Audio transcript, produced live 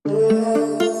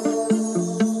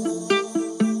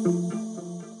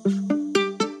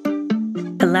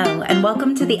and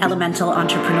welcome to the Elemental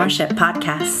Entrepreneurship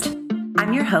Podcast.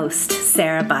 I'm your host,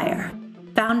 Sarah Beyer,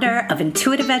 founder of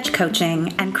Intuitive Edge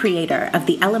Coaching and creator of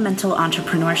the Elemental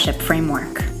Entrepreneurship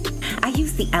Framework. I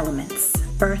use the elements,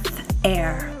 earth,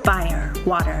 air, fire,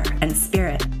 water, and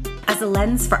spirit, as a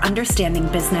lens for understanding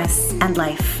business and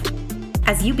life.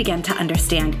 As you begin to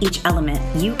understand each element,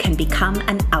 you can become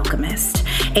an alchemist,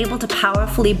 able to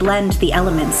powerfully blend the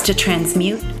elements to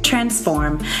transmute,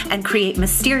 transform, and create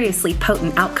mysteriously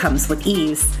potent outcomes with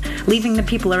ease, leaving the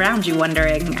people around you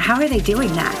wondering, how are they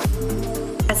doing that?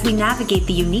 As we navigate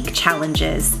the unique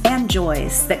challenges and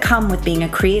joys that come with being a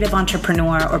creative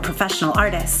entrepreneur or professional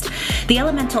artist, the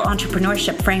Elemental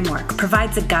Entrepreneurship Framework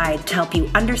provides a guide to help you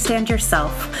understand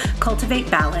yourself, cultivate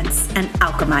balance, and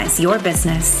alchemize your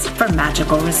business for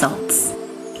magical results.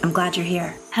 I'm glad you're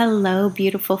here. Hello,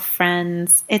 beautiful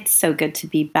friends. It's so good to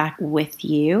be back with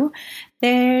you.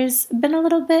 There's been a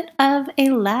little bit of a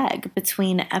lag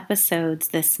between episodes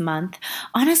this month.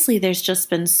 Honestly, there's just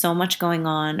been so much going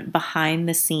on behind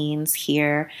the scenes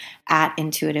here at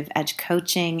Intuitive Edge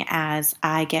Coaching as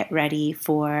I get ready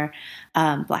for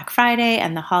Black Friday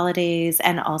and the holidays,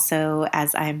 and also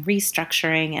as I'm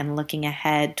restructuring and looking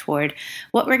ahead toward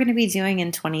what we're going to be doing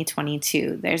in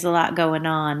 2022. There's a lot going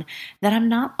on that I'm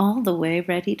not all the way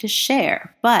ready to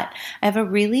share, but I have a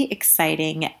really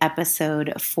exciting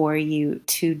episode for you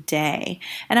today,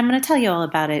 and I'm going to tell you all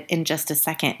about it in just a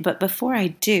second. But before I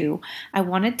do, I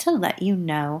wanted to let you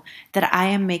know that I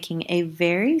am making a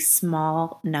very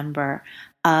small number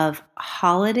of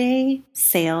holiday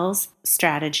sales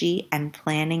strategy and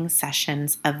planning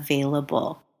sessions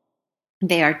available.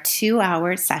 They are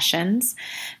 2-hour sessions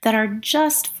that are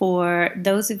just for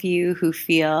those of you who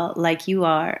feel like you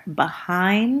are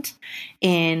behind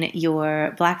in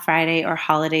your Black Friday or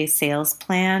holiday sales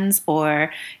plans,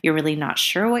 or you're really not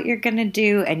sure what you're going to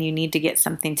do and you need to get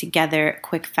something together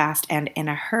quick, fast, and in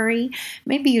a hurry.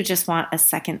 Maybe you just want a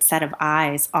second set of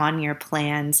eyes on your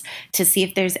plans to see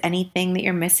if there's anything that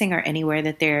you're missing or anywhere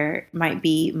that there might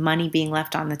be money being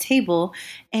left on the table,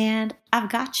 and I've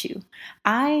got you.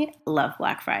 I love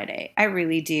Black Friday. I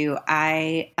really do.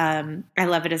 I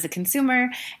love it as a consumer,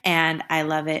 and I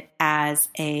love it as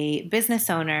a business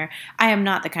owner. I am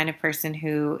not the kind of person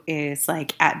who is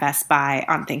like at Best Buy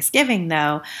on Thanksgiving,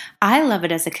 though. I love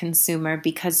it as a consumer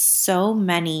because so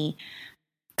many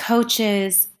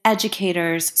coaches,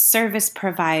 educators, service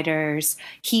providers,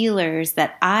 healers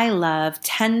that I love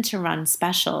tend to run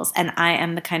specials. And I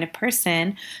am the kind of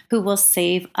person who will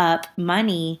save up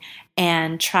money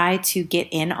and try to get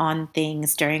in on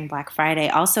things during Black Friday.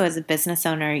 Also, as a business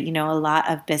owner, you know, a lot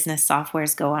of business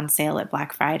softwares go on sale at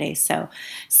Black Friday. So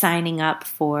signing up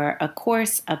for a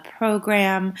course, a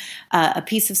program, a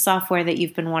piece of software that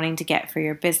you've been wanting to get for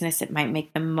your business, it might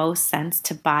make the most sense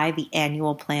to buy the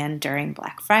annual plan during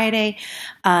Black Friday.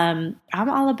 I'm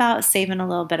all about saving a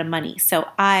little bit of money. So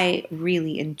I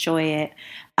really enjoy it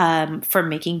for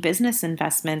making business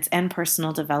investments and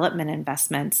personal development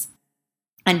investments.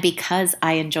 And because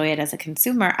I enjoy it as a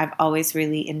consumer, I've always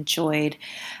really enjoyed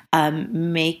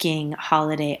making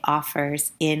holiday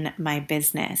offers in my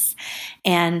business.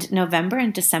 And November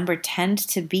and December tend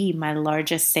to be my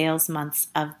largest sales months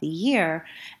of the year.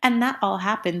 And that all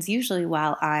happens usually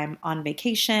while I'm on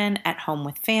vacation, at home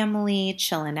with family,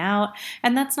 chilling out.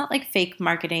 And that's not like fake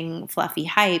marketing, fluffy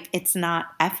hype. It's not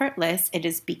effortless. It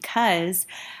is because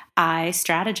I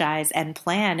strategize and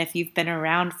plan. If you've been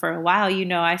around for a while, you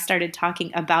know I started talking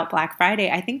about Black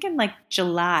Friday, I think in like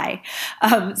July.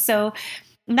 So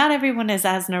not everyone is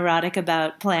as neurotic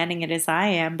about planning it as I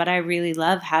am, but I really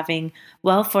love having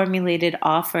well-formulated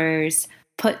offers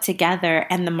put together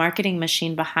and the marketing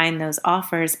machine behind those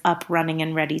offers up, running,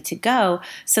 and ready to go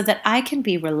so that I can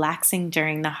be relaxing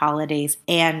during the holidays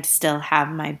and still have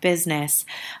my business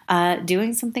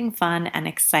doing something fun and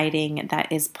exciting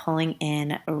that is pulling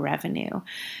in revenue.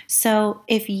 So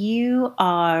if you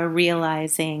are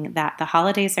realizing that the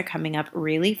holidays are coming up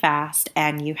really fast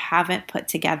and you haven't put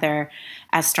together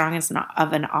as strong as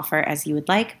of an offer as you would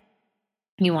like,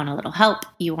 you want a little help,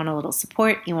 you want a little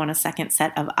support, you want a second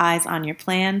set of eyes on your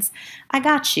plans, I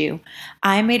got you.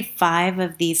 I made 5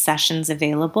 of these sessions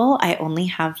available. I only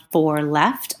have 4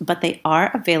 left, but they are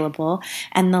available,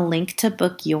 and the link to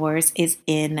book yours is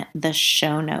in the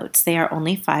show notes. They are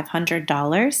only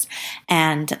 $500,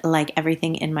 and like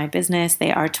everything in my business,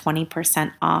 they are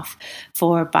 20% off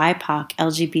for BIPOC,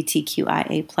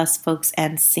 LGBTQIA plus folks,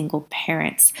 and single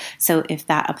parents. So if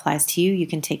that applies to you, you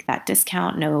can take that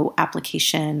discount, no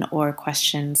application or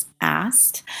questions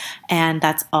asked. And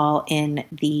that's all in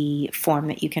the form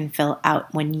that you can fill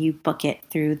out when you book it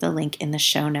through the link in the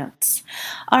show notes.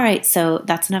 All right, so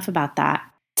that's enough about that.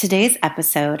 Today's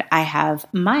episode, I have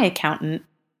my accountant,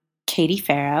 Katie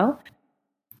Ferro.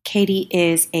 Katie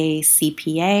is a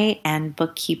CPA and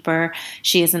bookkeeper.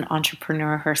 She is an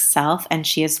entrepreneur herself, and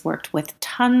she has worked with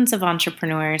tons of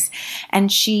entrepreneurs.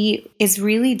 And she is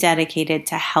really dedicated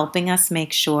to helping us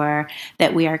make sure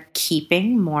that we are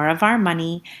keeping more of our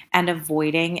money and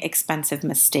avoiding expensive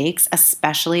mistakes,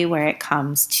 especially where it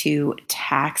comes to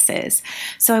taxes.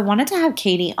 So I wanted to have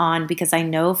Katie on because I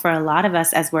know for a lot of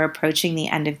us, as we're approaching the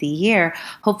end of the year,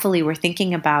 hopefully we're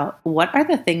thinking about what are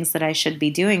the things that I should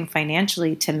be doing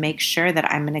financially to make sure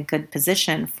that I'm in a good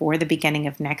position for the beginning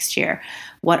of next year.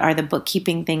 What are the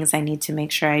bookkeeping things I need to make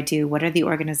sure I do? What are the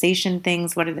organization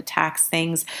things? What are the tax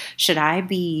things? Should I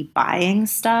be buying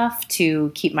stuff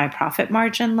to keep my profit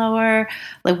margin lower?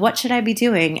 Like, what should I be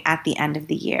doing at the end of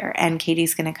the year? And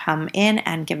Katie's going to come in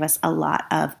and give us a lot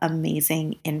of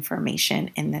amazing information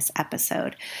in this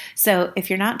episode. So if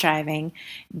you're not driving,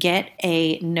 get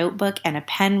a notebook and a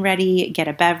pen ready, get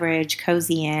a beverage,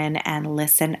 cozy in, and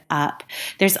listen up.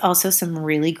 There's also some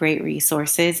really great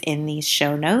resources in these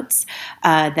show notes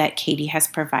that Katie has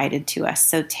provided to us.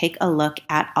 So take a look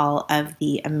at all of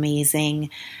the amazing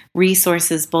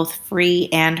resources, both free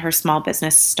and her small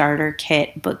business starter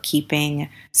kit bookkeeping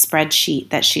spreadsheet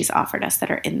that she's offered us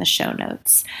that are in the show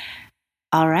notes.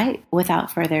 All right,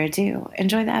 without further ado,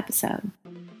 enjoy the episode.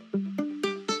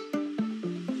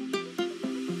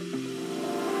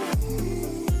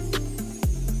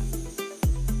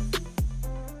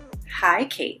 Hi,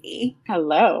 Katie.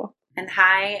 Hello. And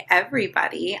hi,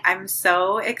 everybody. I'm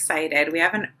so excited. We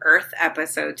have an Earth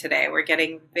episode today. We're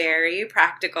getting very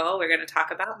practical. We're going to talk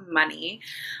about money.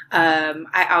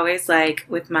 I always like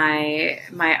with my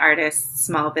artists,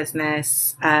 small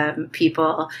business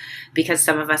people, because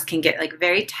some of us can get like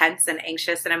very tense and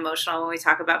anxious and emotional when we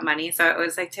talk about money. So I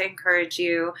always like to encourage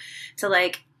you to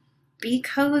like be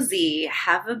cozy,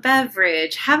 have a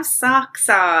beverage, have socks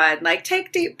on, like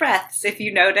take deep breaths if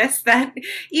you notice that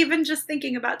even just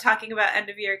thinking about talking about end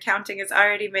of year accounting is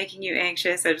already making you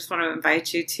anxious. I just want to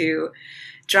invite you to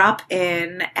drop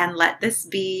in and let this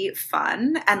be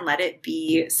fun and let it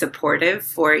be supportive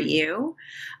for you.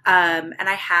 And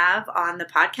I have on the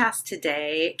podcast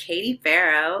today, Katie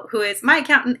Ferro, who is my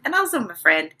accountant and also my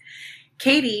friend.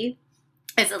 Katie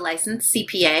is a licensed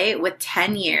CPA with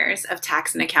 10 years of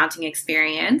tax and accounting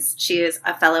experience. She is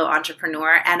a fellow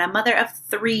entrepreneur and a mother of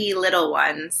 3 little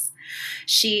ones.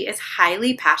 She is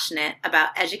highly passionate about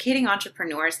educating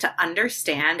entrepreneurs to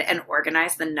understand and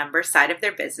organize the number side of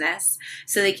their business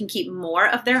so they can keep more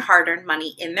of their hard-earned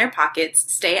money in their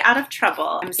pockets, stay out of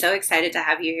trouble. I'm so excited to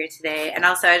have you here today. And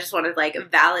also I just want to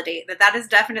validate that is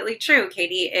definitely true.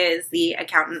 Katie is the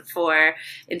accountant for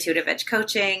Intuitive Edge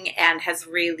Coaching and has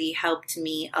really helped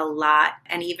me a lot.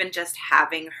 And even just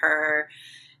having her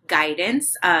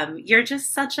guidance, you're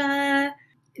just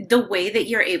the way that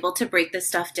you're able to break this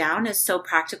stuff down is so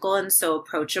practical and so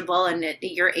approachable, and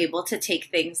you're able to take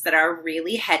things that are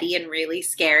really heady and really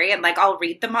scary, and I'll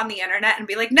read them on the internet and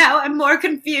be like, no, I'm more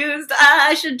confused.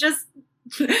 I should just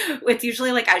it's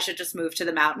usually I should just move to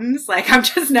the mountains. I'm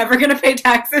just never going to pay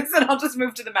taxes and I'll just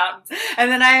move to the mountains.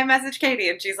 And then I message Katie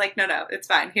and she's like, no, it's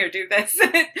fine. Here, do this.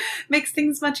 It makes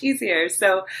things much easier.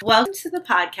 So welcome to the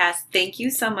podcast. Thank you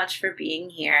so much for being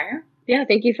here. Yeah,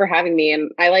 thank you for having me.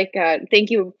 And I thank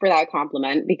you for that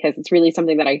compliment because it's really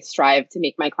something that I strive to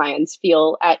make my clients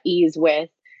feel at ease with.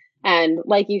 And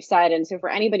like you said, and so for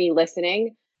anybody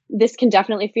listening, this can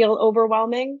definitely feel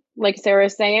overwhelming. Like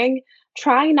Sarah's saying,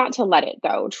 try not to let it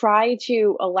though. Try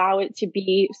to allow it to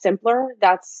be simpler.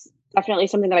 That's definitely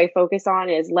something that I focus on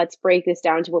is let's break this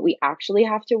down to what we actually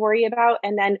have to worry about.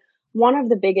 And then one of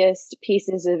the biggest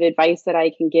pieces of advice that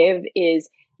I can give is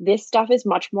this stuff is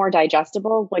much more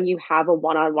digestible when you have a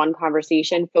one-on-one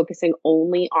conversation focusing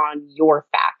only on your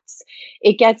facts.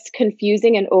 It gets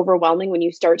confusing and overwhelming when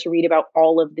you start to read about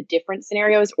all of the different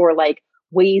scenarios or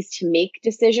ways to make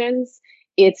decisions.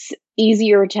 It's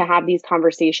easier to have these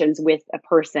conversations with a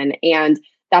person. And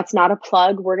that's not a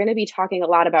plug. We're going to be talking a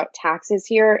lot about taxes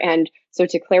here. And so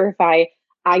to clarify,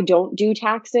 I don't do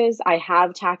taxes. I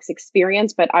have tax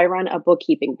experience, but I run a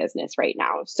bookkeeping business right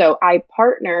now. So I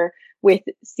partner with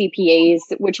CPAs,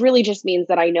 which really just means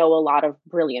that I know a lot of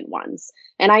brilliant ones.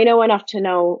 And I know enough to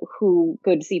know who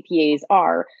good CPAs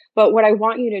are. But what I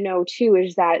want you to know too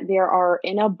is that there are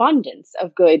an abundance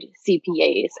of good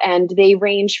CPAs, and they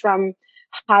range from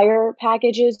hire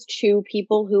packages to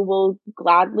people who will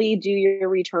gladly do your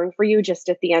return for you just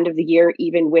at the end of the year,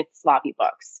 even with sloppy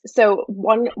books. So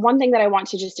one thing that I want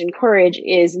to just encourage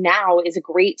is now is a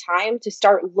great time to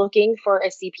start looking for a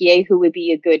CPA who would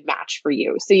be a good match for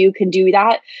you. So you can do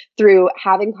that through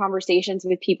having conversations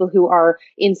with people who are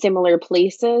in similar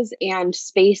places and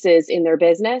spaces in their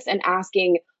business and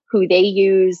asking who they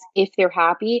use, if they're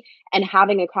happy, and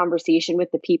having a conversation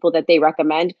with the people that they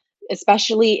recommend.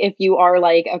 Especially if you are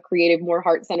like a creative, more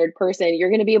heart-centered person, you're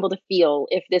going to be able to feel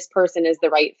if this person is the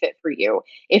right fit for you.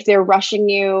 If they're rushing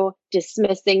you,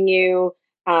 dismissing you,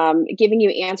 giving you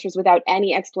answers without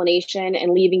any explanation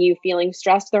and leaving you feeling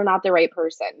stressed, they're not the right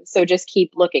person. So just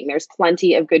keep looking. There's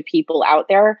plenty of good people out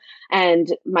there.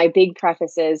 And my big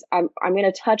preface is I'm going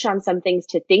to touch on some things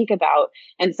to think about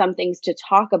and some things to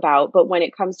talk about. But when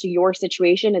it comes to your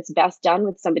situation, it's best done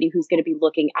with somebody who's going to be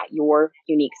looking at your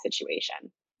unique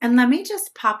situation. And let me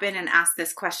just pop in and ask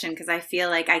this question because I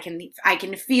feel like I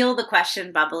can feel the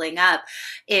question bubbling up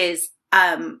is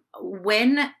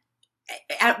when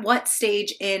at what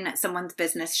stage in someone's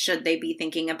business should they be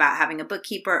thinking about having a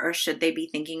bookkeeper or should they be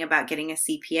thinking about getting a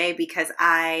CPA? Because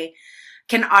I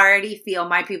can already feel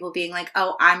my people being like,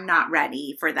 oh, I'm not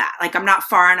ready for that. Like, I'm not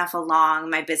far enough along.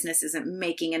 My business isn't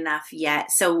making enough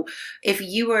yet. So if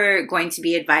you were going to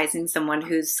be advising someone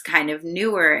who's kind of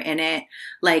newer in it,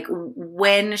 like,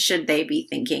 when should they be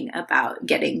thinking about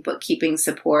getting bookkeeping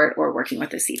support or working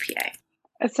with a CPA?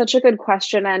 It's such a good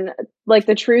question. And like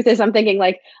the truth is, I'm thinking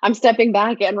like I'm stepping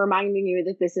back and reminding you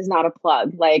that this is not a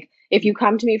plug. Like if you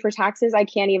come to me for taxes, I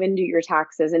can't even do your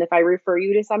taxes. And if I refer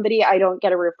you to somebody, I don't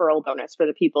get a referral bonus for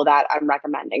the people that I'm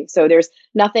recommending. So there's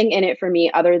nothing in it for me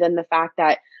other than the fact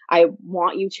that I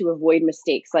want you to avoid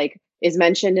mistakes. Like is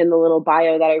mentioned in the little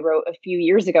bio that I wrote a few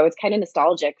years ago. It's kind of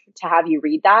nostalgic to have you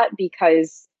read that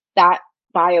because that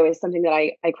bio is something that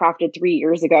I crafted 3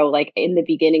 years ago, like in the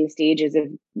beginning stages of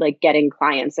like getting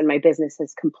clients, and my business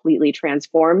has completely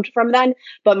transformed from then,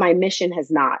 but my mission has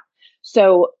not.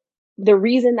 So the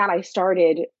reason that I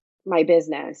started my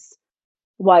business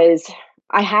was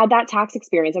I had that tax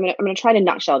experience. I'm gonna try to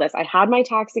nutshell this. I had my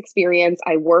tax experience.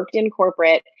 I worked in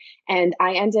corporate, and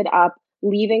I ended up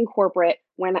leaving corporate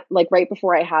when like right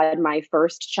before I had my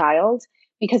first child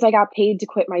because I got paid to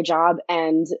quit my job,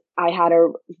 and I had a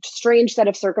strange set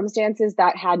of circumstances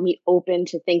that had me open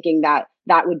to thinking that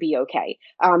that would be okay.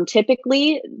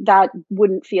 Typically, that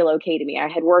wouldn't feel okay to me. I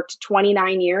had worked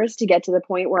 29 years to get to the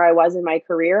point where I was in my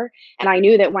career, and I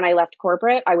knew that when I left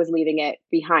corporate, I was leaving it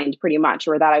behind pretty much,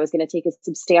 or that I was going to take a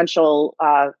substantial,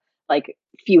 like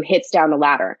few hits down the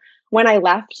ladder. When I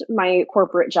left my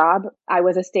corporate job, I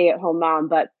was a stay-at-home mom,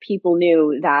 but people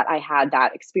knew that I had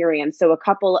that experience. So a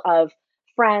couple of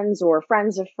friends or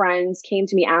friends of friends came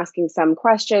to me asking some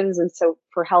questions and so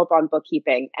for help on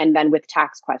bookkeeping and then with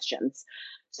tax questions.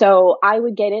 So I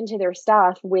would get into their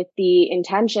stuff with the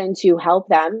intention to help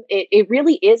them. It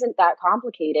really isn't that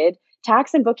complicated.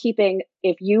 Tax and bookkeeping,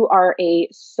 if you are a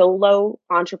solo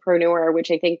entrepreneur,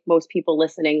 which I think most people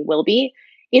listening will be,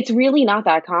 it's really not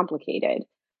that complicated.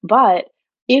 But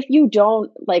if you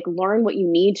don't like learn what you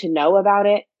need to know about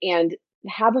it and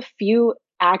have a few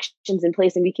actions in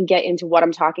place, and we can get into what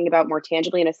I'm talking about more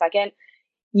tangibly in a second,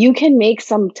 you can make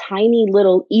some tiny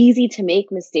little easy to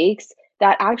make mistakes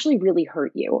that actually really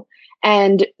hurt you.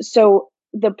 And so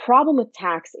the problem with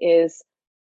tax is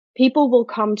people will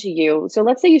come to you. So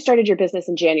let's say you started your business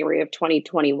in January of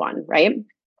 2021, right?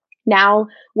 Now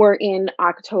we're in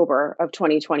October of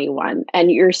 2021,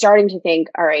 and you're starting to think,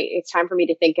 all right, it's time for me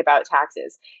to think about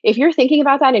taxes. If you're thinking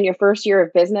about that in your first year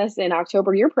of business in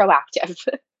October, you're proactive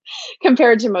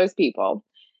compared to most people.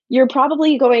 You're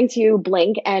probably going to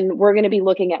blink and we're going to be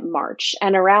looking at March.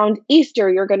 And around Easter,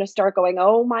 you're going to start going,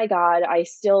 oh my God, I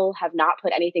still have not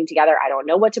put anything together. I don't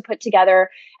know what to put together.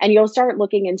 And you'll start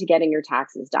looking into getting your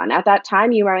taxes done. At that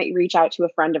time, you might reach out to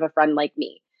a friend of a friend like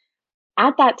me.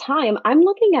 At that time, I'm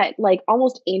looking at like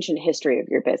almost ancient history of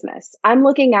your business. I'm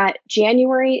looking at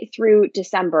January through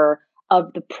December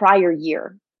of the prior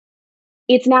year.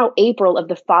 It's now April of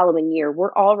the following year.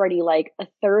 We're already like a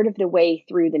third of the way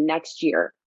through the next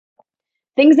year.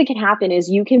 Things that can happen is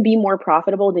you can be more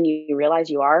profitable than you realize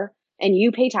you are, and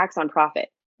you pay tax on profit.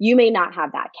 You may not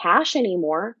have that cash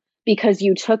anymore because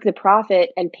you took the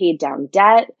profit and paid down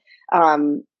debt.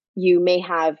 You may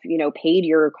have, paid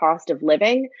your cost of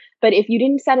living, but if you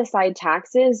didn't set aside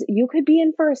taxes, you could be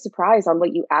in for a surprise on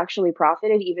what you actually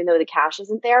profited, even though the cash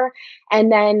isn't there.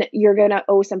 And then you're going to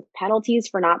owe some penalties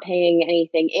for not paying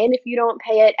anything in if you don't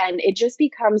pay it. And it just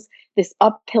becomes this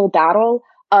uphill battle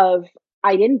of,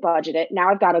 I didn't budget it. Now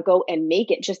I've got to go and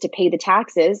make it just to pay the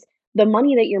taxes. The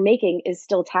money that you're making is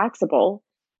still taxable.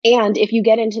 And if you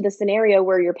get into the scenario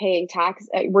where you're paying tax,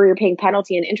 where you're paying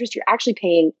penalty and interest, you're actually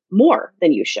paying more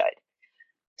than you should.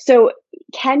 So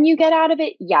can you get out of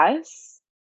it? Yes,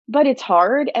 but it's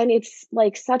hard and it's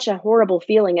like such a horrible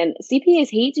feeling. And CPAs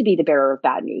hate to be the bearer of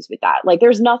bad news with that. Like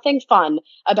there's nothing fun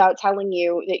about telling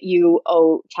you that you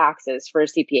owe taxes for a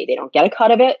CPA. They don't get a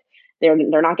cut of it. They're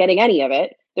not getting any of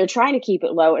it. They're trying to keep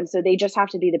it low. And so they just have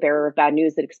to be the bearer of bad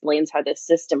news that explains how this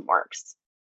system works.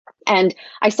 And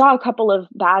I saw a couple of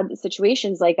bad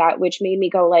situations like that, which made me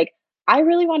go like, I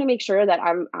really want to make sure that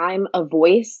I'm a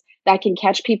voice that can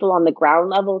catch people on the ground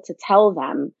level to tell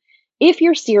them, if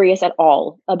you're serious at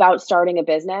all about starting a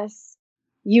business,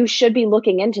 you should be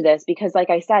looking into this because like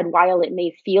I said, while it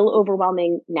may feel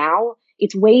overwhelming now,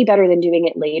 it's way better than doing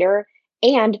it later.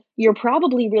 And you're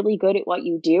probably really good at what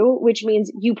you do, which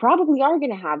means you probably are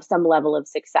going to have some level of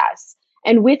success.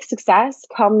 And with success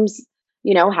comes,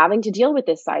 having to deal with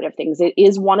this side of things. It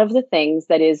is one of the things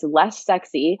that is less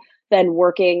sexy than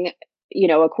working,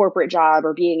 a corporate job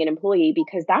or being an employee,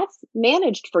 because that's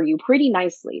managed for you pretty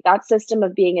nicely. That system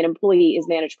of being an employee is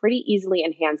managed pretty easily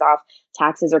and hands off.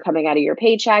 Taxes are coming out of your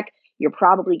paycheck. You're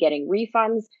probably getting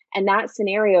refunds. And that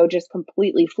scenario just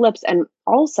completely flips. And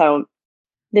also,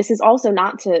 this is also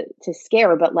not to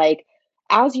scare, but like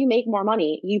as you make more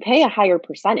money, you pay a higher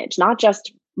percentage, not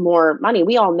just more money.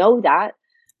 We all know that,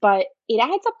 but it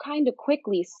adds up kind of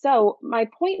quickly. So my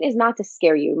point is not to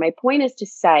scare you. My point is to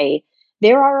say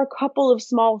there are a couple of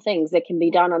small things that can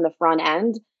be done on the front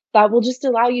end that will just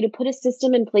allow you to put a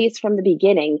system in place from the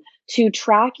beginning to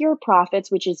track your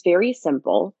profits, which is very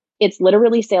simple. It's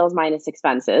literally sales minus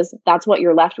expenses. That's what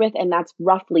you're left with. And that's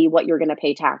roughly what you're going to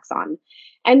pay tax on.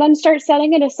 And then start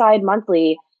setting it aside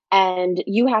monthly. And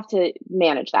you have to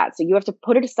manage that. So you have to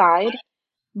put it aside.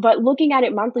 But looking at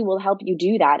it monthly will help you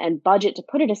do that and budget to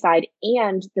put it aside.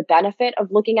 And the benefit of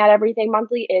looking at everything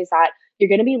monthly is that you're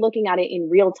going to be looking at it in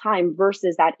real time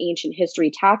versus that ancient history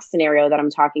tax scenario that I'm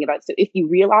talking about. So if you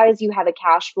realize you have a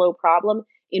cash flow problem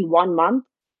in 1 month,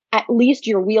 at least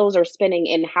your wheels are spinning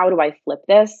in how do I flip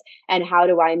this? And how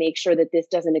do I make sure that this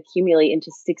doesn't accumulate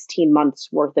into 16 months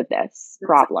worth of this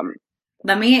problem?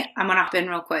 I'm going to hop in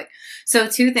real quick. So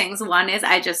 2 things. One is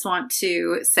I just want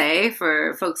to say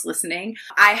for folks listening,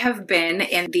 I have been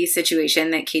in the situation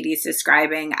that Katie's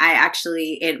describing.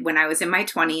 When I was in my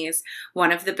 20s,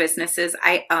 one of the businesses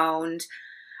I owned,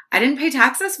 I didn't pay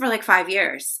taxes for like 5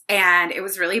 years and it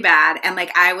was really bad. And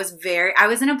like, I was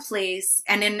in a place,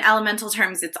 and in elemental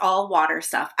terms, it's all water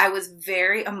stuff. I was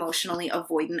very emotionally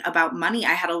avoidant about money.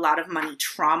 I had a lot of money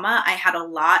trauma.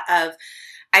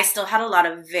 I still had a lot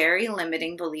of very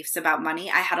limiting beliefs about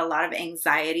money. I had a lot of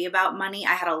anxiety about money.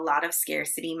 I had a lot of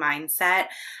scarcity mindset.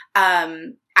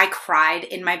 I cried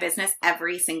in my business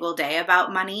every single day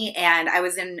about money. And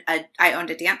I owned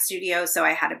a dance studio, so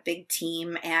I had a big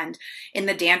team. And in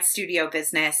the dance studio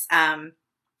business,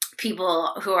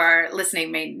 people who are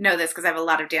listening may know this because I have a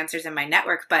lot of dancers in my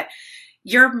network, but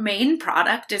your main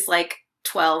product is like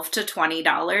 $12 to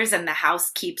 $20 and the house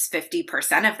keeps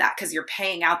 50% of that because you're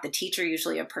paying out the teacher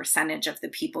usually a percentage of the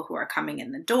people who are coming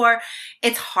in the door.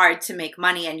 It's hard to make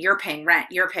money and you're paying rent,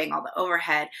 you're paying all the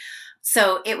overhead.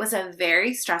 So it was a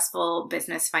very stressful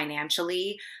business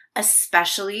financially,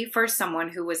 especially for someone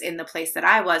who was in the place that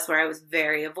I was, where I was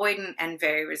very avoidant and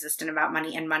very resistant about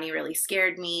money, and money really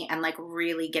scared me, and like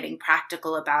really getting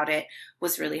practical about it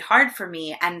was really hard for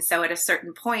me. And so at a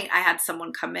certain point, I had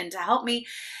someone come in to help me.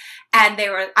 And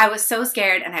I was so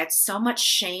scared and I had so much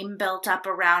shame built up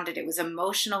around it. It was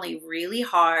emotionally really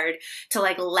hard to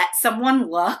like let someone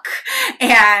look.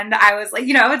 And I was like,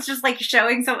 it's just like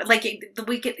showing someone like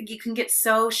you can get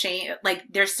so shame. Like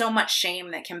there's so much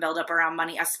shame that can build up around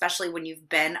money, especially when you've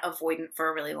been avoidant for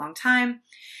a really long time.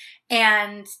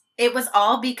 And it was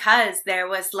all because there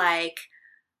was like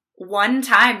one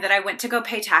time that I went to go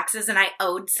pay taxes and I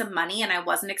owed some money and I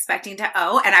wasn't expecting to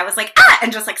owe. And I was like,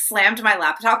 and just like slammed my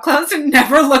laptop closed and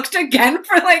never looked again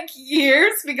for like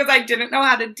years because I didn't know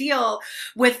how to deal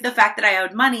with the fact that I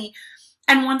owed money.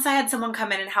 And once I had someone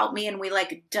come in and help me and we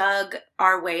like dug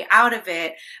our way out of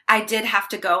it, I did have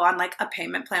to go on like a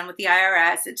payment plan with the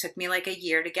IRS. It took me like a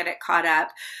year to get it caught up.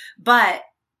 But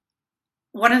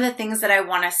one of the things that I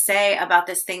want to say about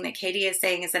this thing that Katie is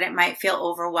saying is that it might feel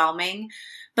overwhelming,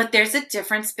 but there's a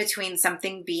difference between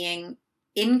something being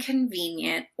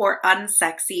inconvenient or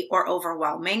unsexy or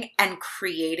overwhelming and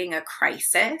creating a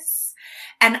crisis.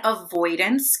 And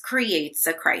avoidance creates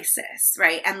a crisis,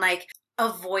 right? And like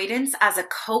avoidance as a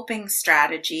coping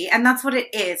strategy, and that's what it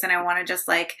is. And I want to just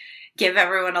like give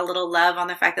everyone a little love on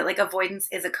the fact that like avoidance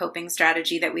is a coping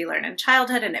strategy that we learn in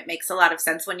childhood. And it makes a lot of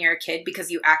sense when you're a kid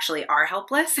because you actually are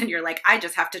helpless and you're like, I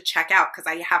just have to check out because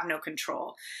I have no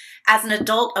control. As an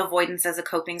adult, avoidance as a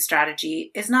coping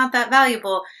strategy is not that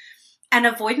valuable. And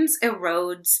avoidance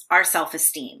erodes our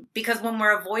self-esteem because when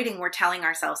we're avoiding, we're telling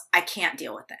ourselves, I can't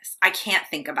deal with this. I can't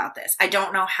think about this. I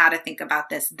don't know how to think about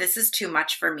this. This is too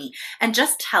much for me. And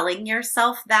just telling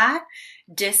yourself that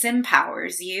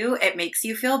disempowers you. It makes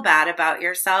you feel bad about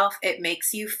yourself. It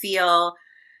makes you feel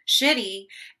shitty.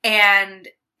 And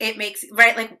it makes,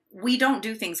 right? Like we don't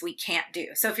do things we can't do.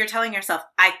 So if you're telling yourself,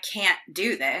 I can't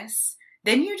do this,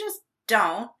 then you just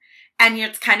don't. And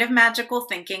it's kind of magical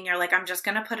thinking. You're like, I'm just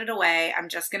going to put it away. I'm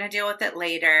just going to deal with it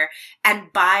later.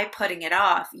 And by putting it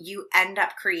off, you end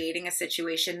up creating a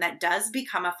situation that does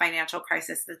become a financial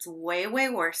crisis that's way, way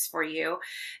worse for you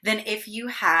than if you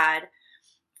had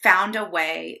found a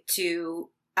way to,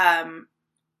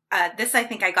 this I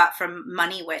think I got from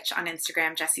Money Witch on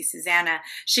Instagram, Jessie Susanna.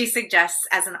 She suggests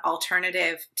as an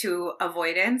alternative to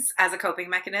avoidance as a coping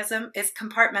mechanism is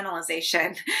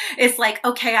compartmentalization. It's like,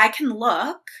 okay, I can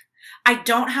look. I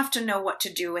don't have to know what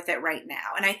to do with it right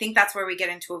now. And I think that's where we get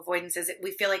into avoidance is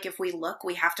we feel like if we look,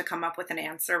 we have to come up with an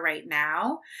answer right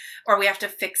now, or we have to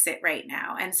fix it right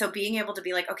now. And so being able to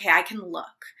be like, okay, I can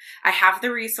look. I have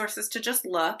the resources to just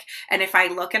look. And if I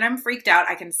look and I'm freaked out,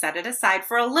 I can set it aside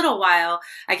for a little while.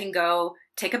 I can go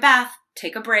take a bath,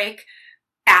 take a break,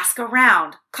 ask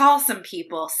around, call some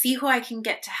people, see who I can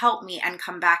get to help me and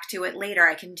come back to it later.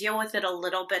 I can deal with it a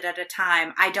little bit at a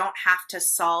time. I don't have to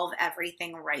solve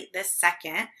everything right this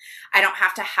second. I don't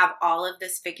have to have all of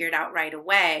this figured out right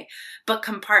away. But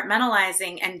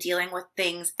compartmentalizing and dealing with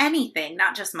things, anything,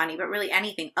 not just money, but really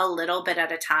anything, a little bit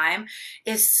at a time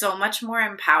is so much more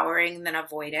empowering than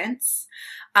avoidance.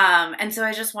 And so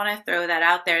I just want to throw that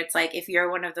out there. It's like, if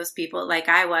you're one of those people like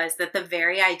I was, that the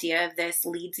very idea of this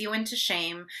leads you into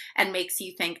shame and makes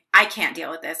you think, I can't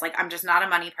deal with this. Like, I'm just not a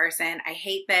money person. I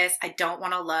hate this. I don't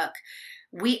want to look.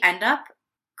 We end up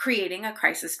creating a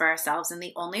crisis for ourselves. And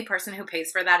the only person who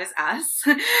pays for that is us.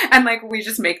 And like, we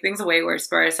just make things way worse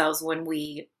for ourselves when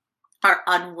we are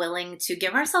unwilling to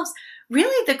give ourselves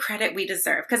really the credit we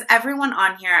deserve. Because everyone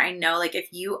on here, I know, like if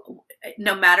you,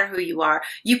 no matter who you are,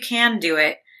 you can do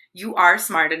it. You are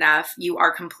smart enough. You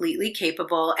are completely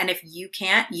capable. And if you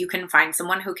can't, you can find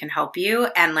someone who can help you.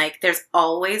 And like, there's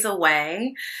always a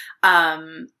way.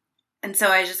 And so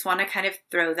I just want to kind of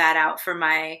throw that out for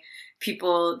my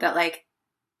people that like,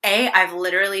 I've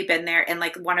literally been there in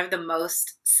like one of the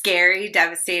most scary,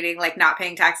 devastating, like not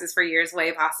paying taxes for years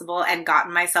way possible and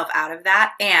gotten myself out of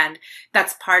that. And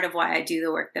that's part of why I do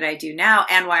the work that I do now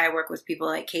and why I work with people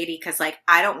like Katie. Cause like,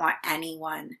 I don't want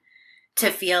anyone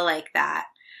to feel like that.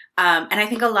 And I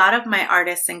think a lot of my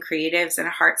artists and creatives and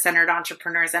heart-centered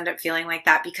entrepreneurs end up feeling like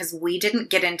that because we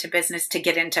didn't get into business to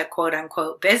get into quote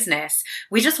unquote business.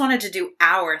 We just wanted to do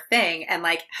our thing and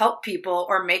like help people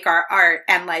or make our art,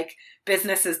 and like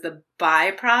business is the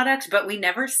byproduct, but we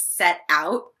never set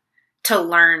out to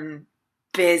learn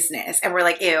business. And we're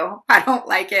like, ew, I don't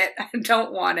like it. I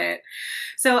don't want it.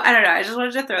 So I don't know. I just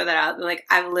wanted to throw that out. Like,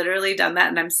 I've literally done that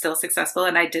and I'm still successful.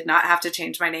 And I did not have to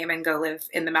change my name and go live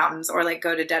in the mountains or like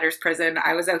go to debtor's prison.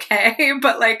 I was okay.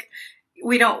 But like,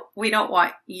 we don't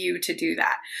want you to do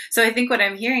that. So I think what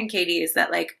I'm hearing, Katie, is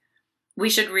that like, we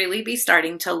should really be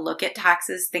starting to look at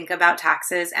taxes, think about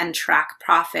taxes, and track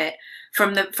profit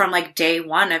from like day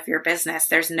one of your business.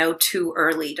 There's no too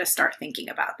early to start thinking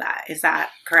about that. Is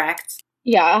that correct?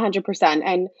 Yeah, 100%.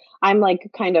 And I'm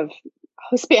like kind of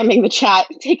spamming the chat,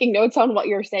 taking notes on what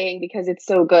you're saying because it's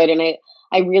so good. And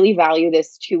I really value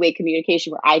this two-way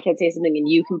communication where I can say something and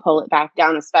you can pull it back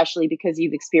down, especially because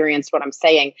you've experienced what I'm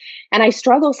saying. And I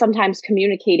struggle sometimes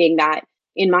communicating that,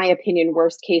 in my opinion,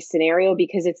 worst case scenario,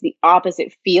 because it's the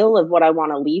opposite feel of what I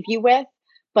want to leave you with.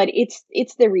 But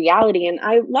it's the reality. And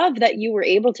I love that you were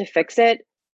able to fix it,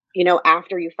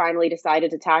 after you finally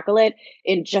decided to tackle it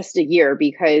in just a year,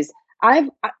 because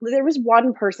there was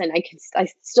one person I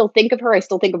still think of her. I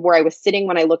still think of where I was sitting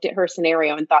when I looked at her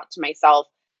scenario and thought to myself,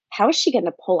 how is she going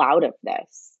to pull out of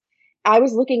this? I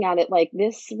was looking at it like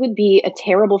this would be a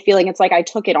terrible feeling. It's like I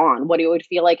took it on, what it would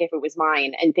feel like if it was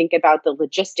mine, and think about the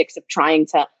logistics of trying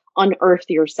to unearth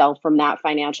yourself from that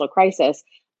financial crisis.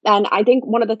 And I think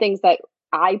one of the things that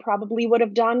I probably would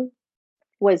have done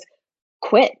was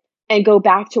quit and go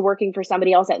back to working for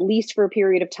somebody else, at least for a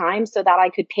period of time, so that I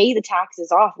could pay the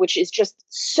taxes off, which is just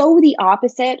so the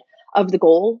opposite of the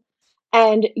goal.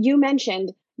 And you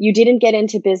mentioned you didn't get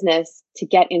into business to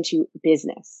get into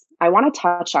business. I want to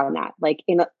touch on that.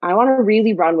 I want to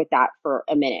really run with that for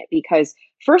a minute, because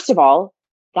first of all,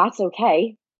 that's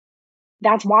okay.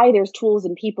 that's why there's tools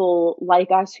and people like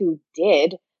us who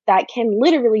did that can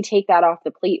literally take that off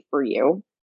the plate for you.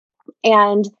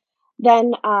 And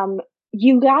then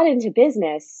you got into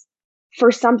business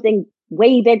for something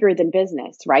way bigger than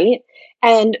business, right?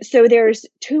 And so there's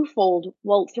twofold,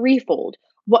 well, threefold,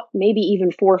 what maybe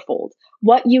even fourfold,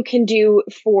 what you can do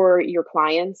for your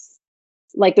clients,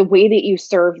 like the way that you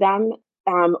serve them,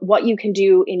 what you can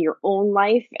do in your own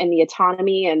life and the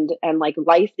autonomy and like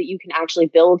life that you can actually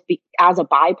build as a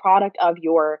byproduct of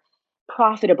your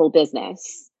profitable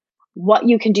business, what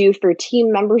you can do for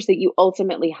team members that you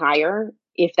ultimately hire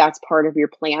if that's part of your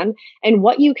plan, and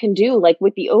what you can do like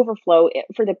with the overflow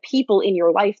for the people in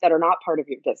your life that are not part of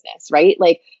your business, right?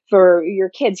 Like for your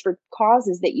kids, for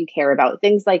causes that you care about,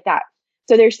 things like that.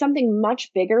 So there's something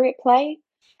much bigger at play,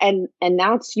 and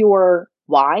that's your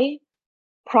why.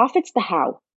 Profit's the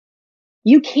how.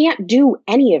 You can't do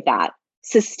any of that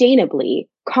sustainably,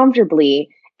 comfortably,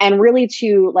 and really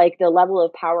to like the level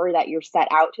of power that you're set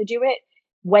out to do it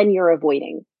when you're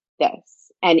avoiding this.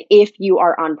 And if you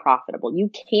are unprofitable,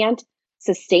 you can't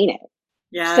sustain it.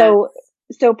 Yeah.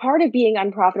 So part of being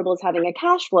unprofitable is having a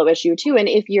cash flow issue too. And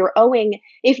if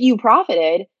you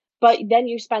profited, but then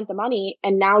you spent the money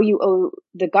and now you owe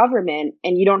the government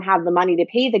and you don't have the money to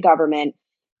pay the government,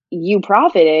 you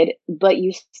profited, but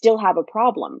you still have a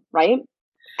problem, right?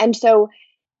 And so,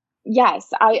 yes,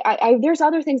 I there's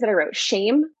other things that I wrote.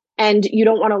 Shame, and you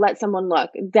don't want to let someone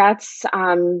look. That's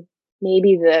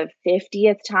maybe the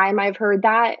 50th time I've heard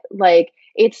that. Like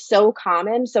it's so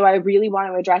common. So I really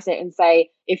want to address it and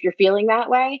say, if you're feeling that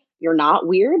way, you're not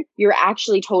weird. You're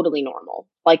actually totally normal.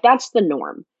 Like that's the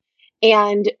norm.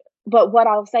 And but what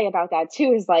I'll say about that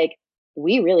too is like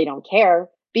we really don't care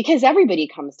because everybody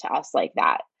comes to us like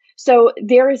that. So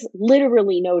there is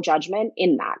literally no judgment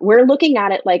in that. We're looking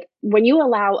at it like when you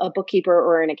allow a bookkeeper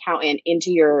or an accountant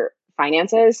into your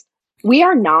finances, we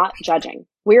are not judging.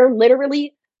 We're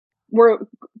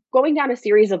going down a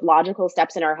series of logical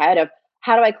steps in our head of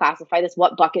how do I classify this?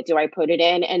 What bucket do I put it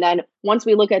in? And then once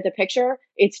we look at the picture,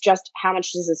 it's just how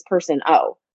much does this person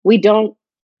owe? We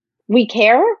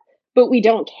care, but we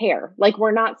don't care. Like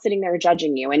we're not sitting there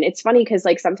judging you. And it's funny because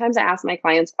like sometimes I ask my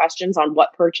clients questions on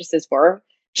what purchases were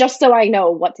just so I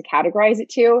know what to categorize it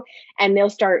to. And they'll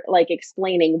start like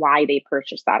explaining why they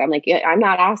purchased that. I'm like, I'm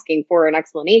not asking for an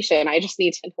explanation. I just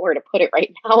need to know where to put it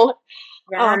right now.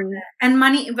 Yeah. And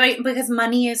money, right? Because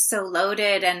money is so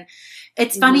loaded. And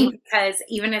it's funny because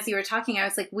even as you were talking, I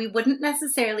was like, we wouldn't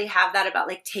necessarily have that about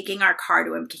like taking our car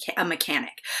to a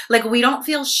mechanic. Like we don't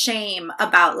feel shame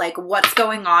about like what's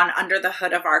going on under the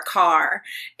hood of our car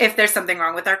if there's something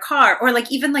wrong with our car, or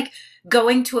like even like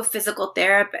going to a physical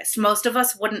therapist. Most of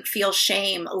us wouldn't feel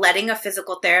shame letting a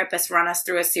physical therapist run us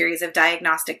through a series of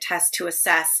diagnostic tests to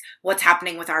assess what's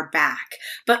happening with our back.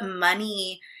 But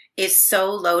money is so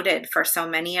loaded for so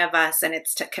many of us, and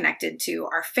it's connected to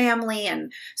our family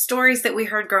and stories that we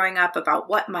heard growing up about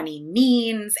what money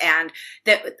means. And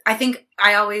that I think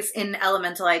I always in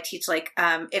Elemental, I teach like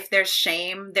if there's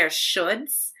shame, there's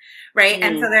shoulds. Right.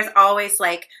 And so there's always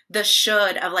like the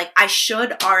should of like, I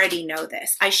should already know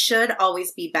this. I should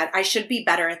always be better. I should be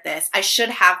better at this. I should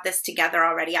have this together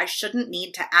already. I shouldn't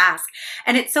need to ask.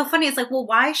 And it's so funny. It's like, well,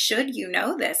 why should you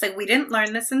know this? Like we didn't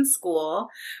learn this in school.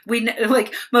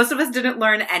 Like most of us didn't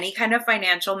learn any kind of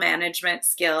financial management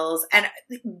skills, and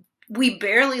we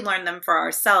barely learn them for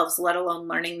ourselves, let alone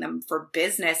learning them for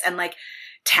business. And like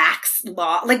tax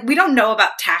law, like we don't know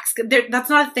about tax. That's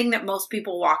not a thing that most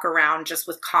people walk around just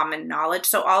with common knowledge.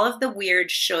 So all of the weird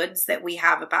shoulds that we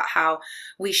have about how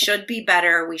we should be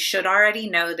better, we should already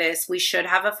know this, we should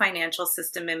have a financial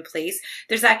system in place.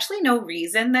 There's actually no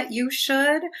reason that you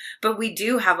should, but we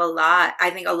do have a lot.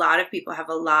 I think a lot of people have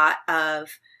a lot of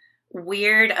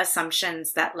weird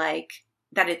assumptions that like,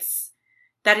 that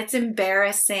it's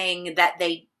embarrassing that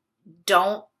they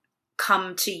don't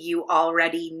come to you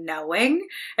already knowing.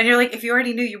 And you're like, if you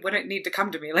already knew, you wouldn't need to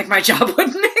come to me. Like my job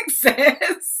wouldn't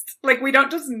exist. Like we don't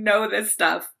just know this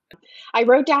stuff. I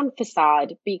wrote down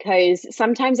facade because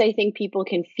sometimes I think people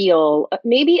can feel,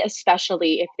 maybe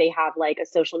especially if they have like a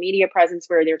social media presence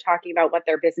where they're talking about what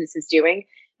their business is doing,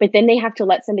 but then they have to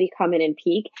let somebody come in and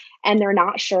peek and they're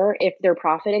not sure if they're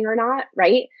profiting or not,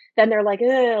 right? Then they're like,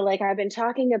 like I've been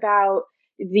talking about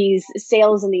these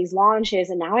sales and these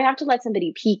launches, and now I have to let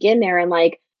somebody peek in there and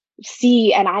like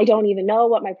see, and I don't even know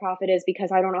what my profit is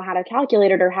because I don't know how to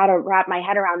calculate it or how to wrap my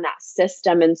head around that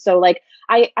system. And so like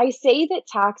I say that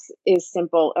tax is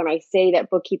simple and I say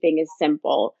that bookkeeping is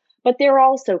simple, but they're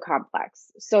also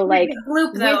complex. So Wait, like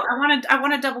Loop though, with I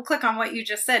want to double click on what you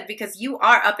just said because you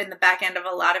are up in the back end of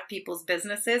a lot of people's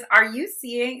businesses.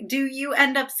 Do you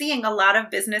end up seeing a lot of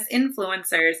business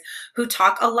influencers who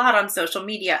talk a lot on social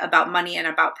media about money and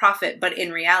about profit, but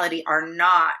in reality are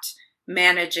not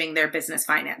managing their business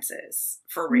finances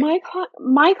for real?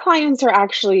 my clients are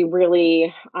actually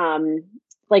really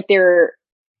like they're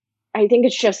I think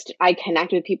it's just I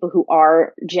connect with people who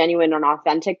are genuine and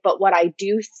authentic. But what I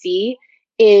do see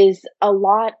is a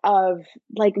lot of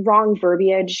like wrong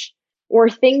verbiage or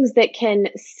things that can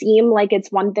seem like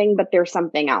it's one thing, but there's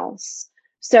something else.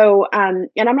 So, and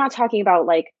I'm not talking about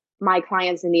like my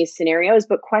clients in these scenarios,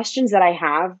 but questions that I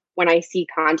have when I see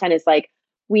content is like,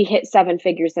 we hit seven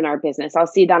figures in our business. I'll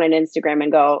see that on Instagram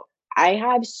and go, I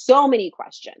have so many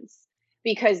questions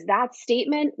because that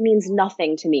statement means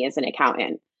nothing to me as an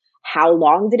accountant. How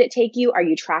long did it take you? Are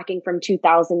you tracking from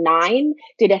 2009?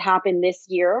 Did it happen this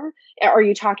year? Are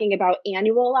you talking about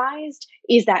annualized?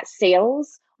 Is that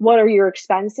sales? What are your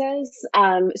expenses?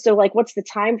 So like, what's the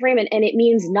time frame? And it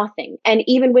means nothing. And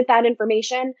even with that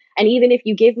information, and even if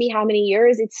you give me how many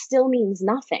years, it still means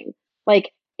nothing.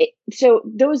 Like, so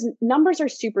those numbers are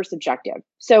super subjective.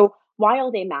 So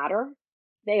while they matter,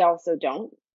 they also don't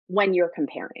when you're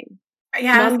comparing.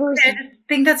 Yeah, Numbers. I just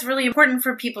think that's really important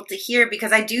for people to hear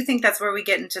because I do think that's where we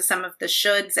get into some of the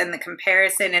shoulds and the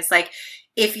comparison. It's like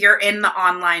if you're in the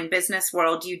online business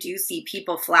world, you do see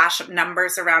people flash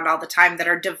numbers around all the time that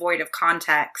are devoid of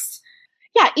context.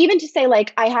 Yeah, even to say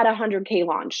like I had a 100K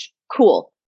launch.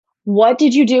 Cool. What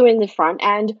did you do in the front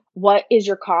end? What is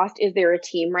your cost? Is there a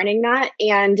team running that?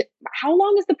 And how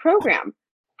long is the program?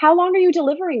 How long are you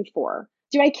delivering for?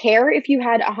 Do I care if you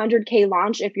had a 100K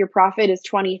launch if your profit is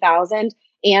 20,000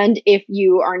 and if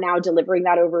you are now delivering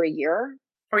that over a year?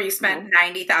 Or you spent No.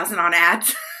 90,000 on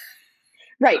ads.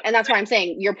 Right. And that's why I'm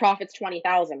saying your profit's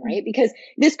 20,000, right? Because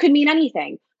this could mean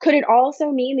anything. Could it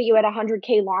also mean that you had a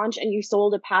 100K launch and you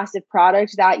sold a passive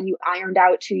product that you ironed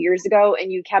out 2 years ago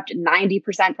and you kept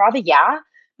 90% profit? Yeah.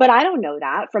 But I don't know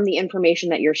that from the information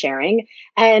that you're sharing.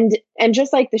 And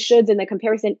just like the shoulds and the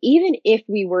comparison, even if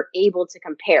we were able to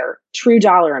compare true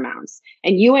dollar amounts,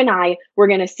 and you and I were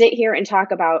going to sit here and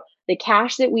talk about the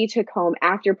cash that we took home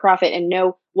after profit and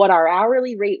know what our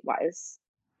hourly rate was,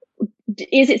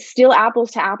 is it still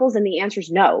apples to apples? And the answer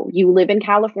is no. You live in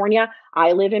California.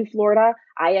 I live in Florida.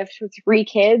 I have three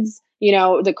kids. You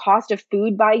know, the cost of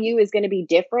food by you is going to be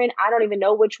different. I don't even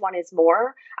know which one is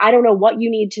more. I don't know what you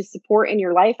need to support in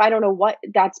your life. I don't know what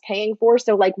that's paying for.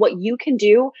 So, like, what you can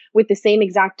do with the same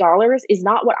exact dollars is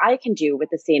not what I can do with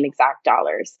the same exact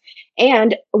dollars.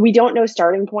 And we don't know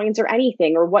starting points or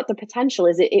anything or what the potential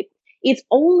is. It's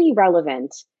only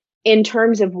relevant in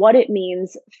terms of what it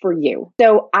means for you.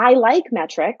 So I like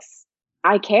metrics.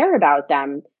 I care about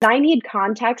them. I need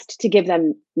context to give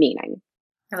them meaning.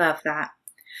 I love that.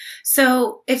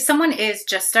 So if someone is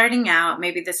just starting out,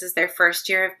 maybe this is their first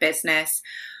year of business,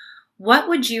 what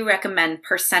would you recommend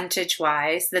percentage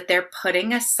wise that they're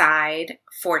putting aside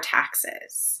for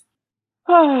taxes?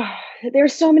 Oh,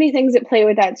 there's so many things that play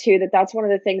with that too. That's one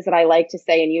of the things that I like to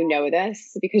say, and you know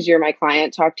this because you're my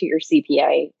client. Talk to your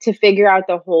CPA to figure out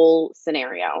the whole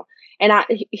scenario. And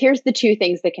here's the two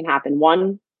things that can happen.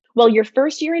 One, well, your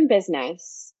first year in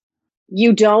business,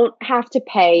 you don't have to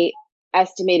pay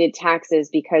estimated taxes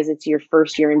because it's your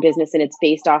first year in business and it's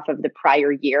based off of the prior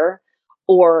year.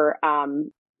 Or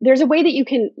there's a way that you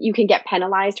can get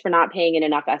penalized for not paying in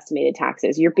enough estimated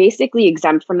taxes. You're basically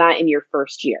exempt from that in your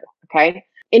first year. Okay.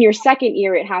 In your second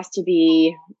year, it has to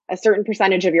be a certain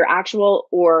percentage of your actual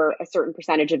or a certain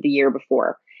percentage of the year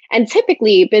before. And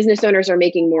typically, business owners are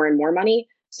making more and more money.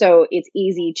 So it's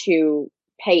easy to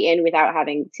pay in without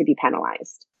having to be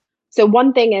penalized. So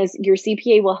one thing is your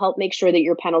CPA will help make sure that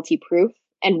you're penalty proof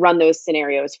and run those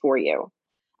scenarios for you.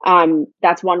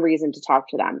 That's one reason to talk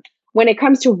to them. When it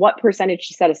comes to what percentage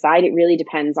to set aside, it really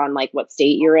depends on like what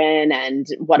state you're in and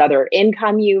what other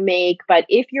income you make. But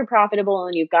if you're profitable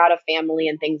and you've got a family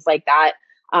and things like that,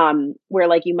 where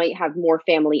like you might have more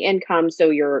family income, so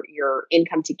your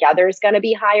income together is going to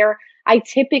be higher. I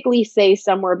typically say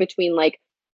somewhere between like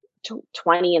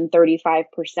 20 and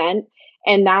 35%.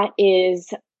 And that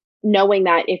is knowing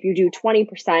that if you do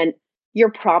 20%,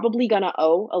 you're probably going to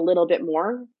owe a little bit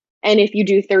more. And if you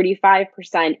do 35%,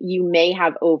 you may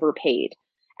have overpaid.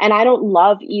 And I don't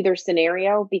love either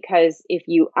scenario because if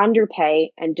you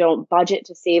underpay and don't budget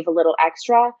to save a little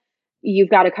extra, you've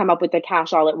got to come up with the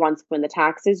cash all at once when the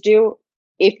tax is due.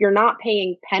 If you're not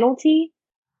paying penalty,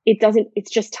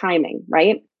 it's just timing,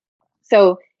 right?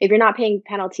 So if you're not paying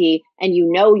penalty and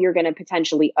you know you're going to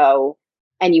potentially owe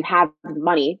and you have the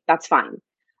money, that's fine.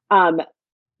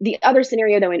 the other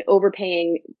scenario though, in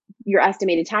overpaying your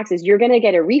estimated taxes, you're going to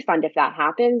get a refund if that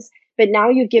happens. But now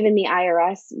you've given the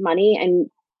IRS money and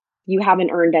you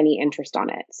haven't earned any interest on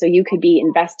it. So you could be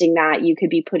investing that, you could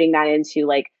be putting that into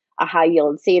like a high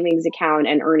yield savings account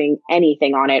and earning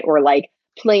anything on it, or like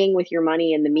playing with your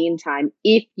money in the meantime,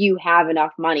 if you have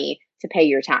enough money to pay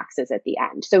your taxes at the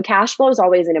end. So cash flow is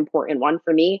always an important one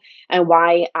for me, and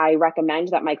why I recommend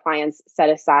that my clients set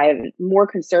aside more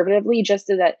conservatively, just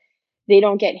so that they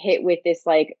don't get hit with this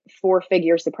like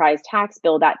 4-figure surprise tax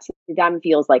bill that to them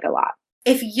feels like a lot.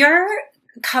 If you're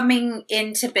coming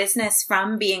into business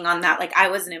from being on that, like I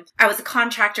was a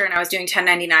contractor and I was doing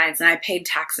 1099s and I paid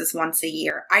taxes once a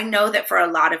year. I know that for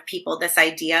a lot of people, this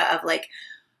idea of like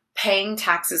paying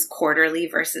taxes quarterly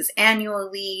versus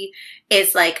annually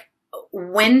is like,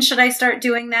 when should I start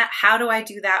doing that? How do I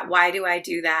do that? Why do I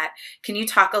do that? Can you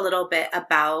talk a little bit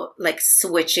about like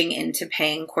switching into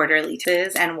paying quarterly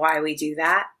taxes and why we do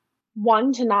that?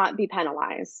 One, to not be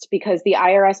penalized, because the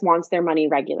IRS wants their money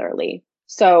regularly.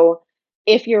 So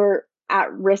if you're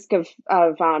at risk of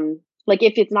like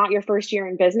if it's not your first year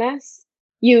in business,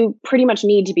 you pretty much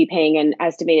need to be paying an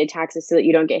estimated taxes so that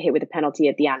you don't get hit with a penalty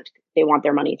at the end. They want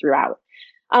their money throughout.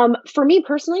 For me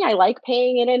personally, I like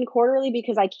paying it in quarterly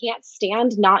because I can't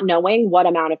stand not knowing what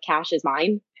amount of cash is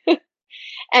mine.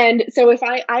 And so if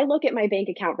I look at my bank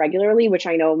account regularly, which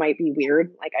I know might be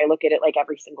weird, like I look at it like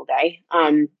every single day.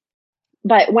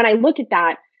 But when I look at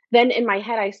that, then in my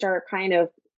head, I start kind of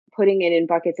putting it in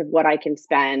buckets of what I can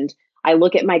spend. I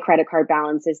look at my credit card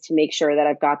balances to make sure that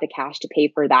I've got the cash to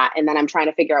pay for that. And then I'm trying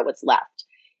to figure out what's left.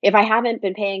 If I haven't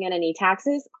been paying in any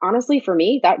taxes, honestly, for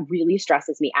me, that really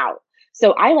stresses me out.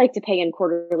 So I like to pay in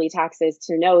quarterly taxes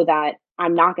to know that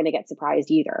I'm not going to get surprised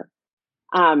either.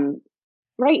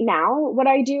 Right now, what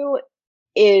I do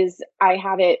is I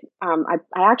have it, I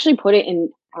actually put it in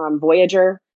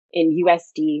Voyager in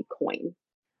USD coin.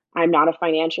 I'm not a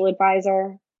financial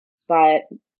advisor,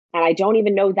 and I don't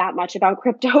even know that much about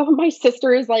crypto. My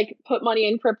sister is like put money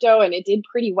in crypto and it did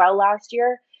pretty well last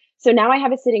year. So now I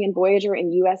have it sitting in Voyager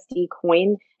in USD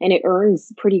coin and it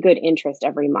earns pretty good interest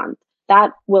every month.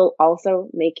 That will also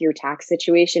make your tax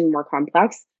situation more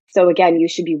complex. So again, you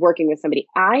should be working with somebody.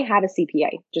 I have a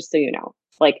CPA, just so you know.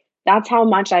 Like that's how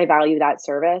much I value that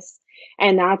service.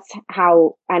 And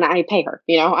and I pay her,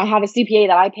 I have a CPA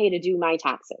that I pay to do my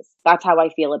taxes. That's how I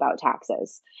feel about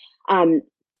taxes.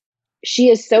 She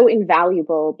is so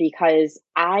invaluable because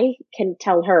I can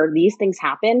tell her these things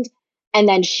happened and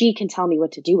then she can tell me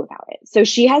what to do about it. So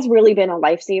she has really been a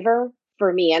lifesaver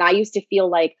for me. And I used to feel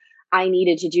like I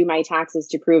needed to do my taxes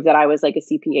to prove that I was like a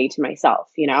CPA to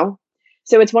myself,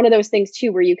 So it's one of those things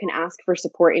too, where you can ask for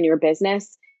support in your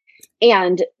business.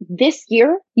 And this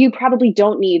year, you probably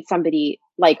don't need somebody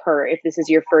like her if this is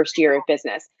your first year of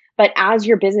business. But as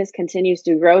your business continues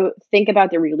to grow, think about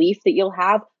the relief that you'll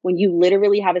have when you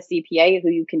literally have a CPA who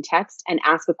you can text and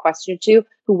ask a question to,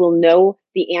 who will know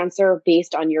the answer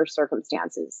based on your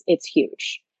circumstances. It's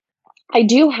huge. I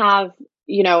do have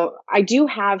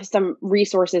some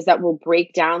resources that will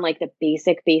break down like the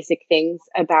basic things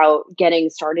about getting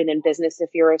started in business if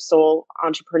you're a sole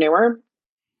entrepreneur.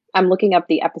 I'm looking up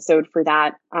the episode for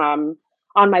that on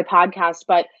my podcast.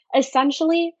 But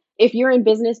essentially, if you're in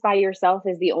business by yourself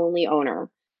as the only owner,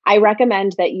 I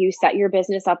recommend that you set your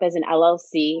business up as an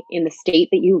LLC in the state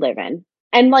that you live in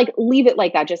and like leave it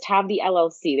like that. Just have the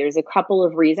LLC. There's a couple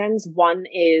of reasons. One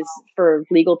is for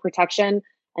legal protection.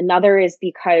 Another is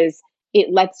because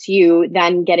it lets you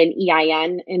then get an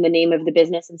EIN in the name of the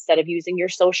business instead of using your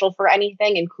social for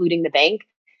anything, including the bank.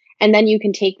 And then you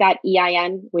can take that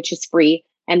EIN, which is free,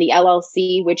 and the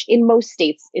LLC, which in most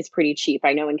states is pretty cheap.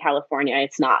 I know in California,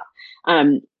 it's not.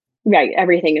 Right.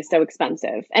 Everything is so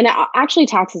expensive. And actually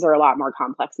taxes are a lot more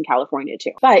complex in California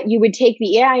too. But you would take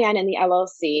the EIN and the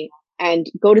LLC and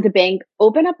go to the bank,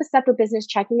 open up a separate business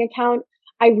checking account.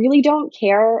 I really don't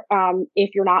care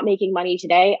if you're not making money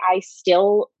today. I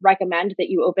still recommend that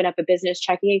you open up a business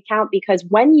checking account because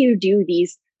when you do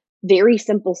these very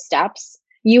simple steps,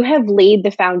 you have laid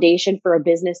the foundation for a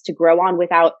business to grow on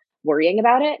without worrying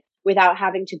about it, without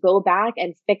having to go back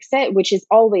and fix it, which is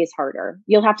always harder.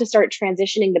 You'll have to start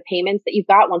transitioning the payments that you've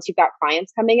got once you've got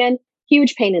clients coming in.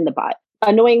 Huge pain in the butt.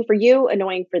 Annoying for you,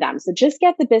 annoying for them. So just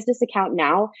get the business account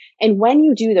now. And when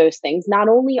you do those things, not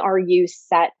only are you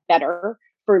set better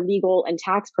for legal and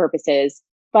tax purposes,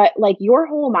 but like your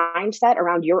whole mindset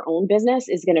around your own business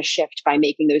is going to shift by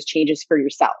making those changes for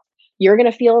yourself. You're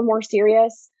going to feel more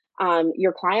serious.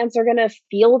 Your clients are going to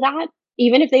feel that.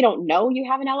 Even if they don't know you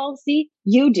have an LLC,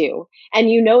 you do.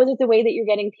 And you know that the way that you're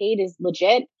getting paid is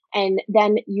legit. And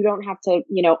then you don't have to,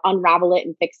 unravel it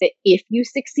and fix it if you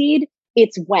succeed.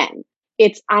 It's when.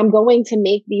 I'm going to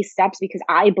make these steps because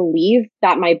I believe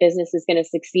that my business is going to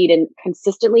succeed, and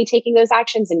consistently taking those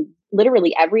actions in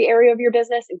literally every area of your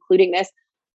business, including this,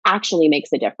 actually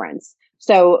makes a difference.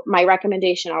 So my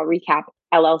recommendation, I'll recap: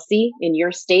 LLC in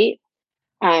your state,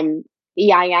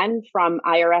 EIN from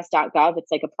irs.gov.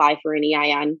 It's like apply for an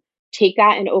EIN. Take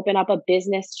that and open up a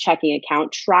business checking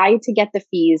account. Try to get the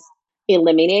fees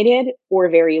eliminated or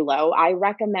very low. I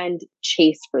recommend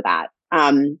Chase for that.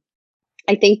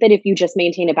 I think that if you just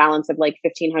maintain a balance of like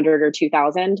 1,500 or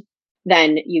 2,000,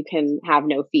 then you can have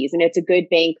no fees. And it's a good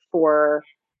bank for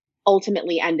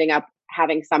ultimately ending up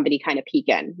having somebody kind of peek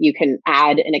in. You can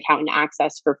add an accountant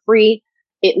access for free.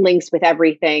 It links with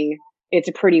everything. It's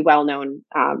a pretty well-known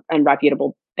and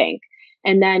reputable bank.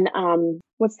 And then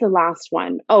what's the last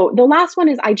one? Oh, the last one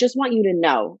is, I just want you to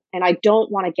know, and I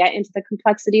don't want to get into the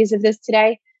complexities of this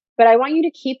today, but I want you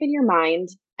to keep in your mind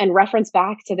and reference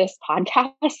back to this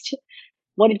podcast.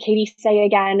 What did Katie say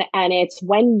again? And it's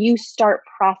when you start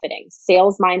profiting,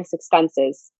 sales minus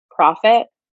expenses, profit,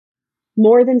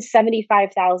 more than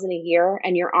 75,000 a year,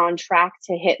 and you're on track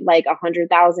to hit like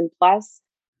 100,000 plus,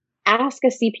 ask a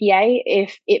CPA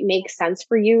if it makes sense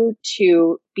for you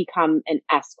to become an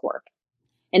S Corp.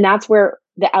 And that's where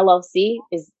the LLC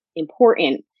is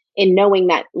important, in knowing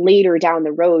that later down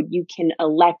the road, you can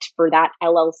elect for that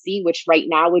LLC, which right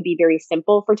now would be very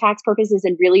simple for tax purposes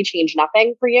and really change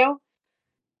nothing for you.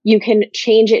 You can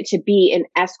change it to be an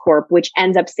S Corp, which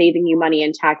ends up saving you money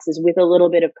in taxes with a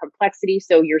little bit of complexity.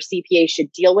 So your CPA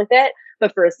should deal with it.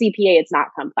 But for a CPA, it's not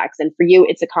complex. And for you,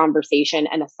 it's a conversation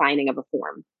and a signing of a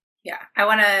form. Yeah, I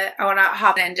want to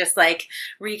hop in and just like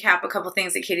recap a couple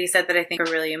things that Katie said that I think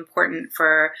are really important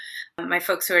for my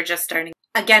folks who are just starting.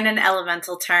 Again, in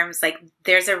elemental terms, like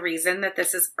there's a reason that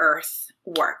this is earth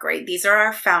work, right? These are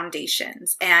our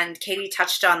foundations. And Katie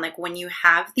touched on, like, when you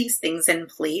have these things in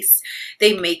place,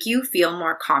 they make you feel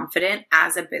more confident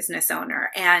as a business owner.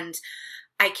 And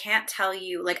I can't tell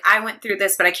you, like, I went through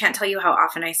this, but I can't tell you how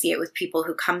often I see it with people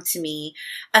who come to me,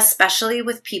 especially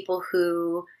with people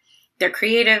who they're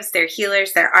creatives, they're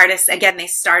healers, they're artists. Again, they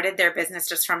started their business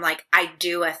just from like, I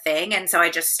do a thing. And so I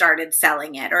just started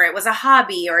selling it, or it was a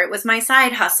hobby, or it was my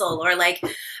side hustle, or like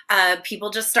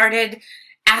people just started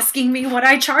asking me what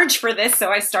I charge for this. So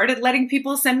I started letting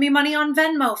people send me money on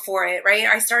Venmo for it, right?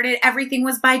 Everything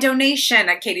was by donation.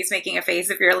 Katie's making a face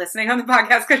if you're listening on the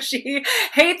podcast because she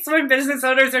hates when business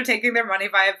owners are taking their money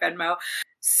via Venmo.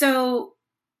 So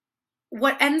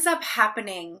what ends up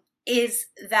happening is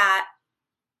that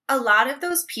a lot of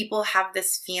those people have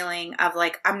this feeling of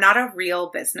like, I'm not a real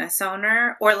business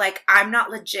owner, or like, I'm not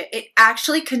legit. It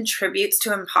actually contributes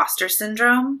to imposter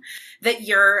syndrome that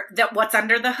what's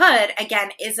under the hood, again,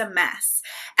 is a mess.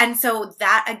 And so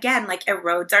that, again, like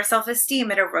erodes our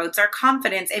self-esteem. It erodes our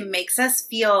confidence. It makes us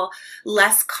feel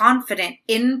less confident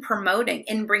in promoting,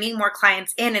 in bringing more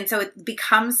clients in. And so it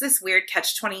becomes this weird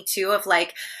catch-22 of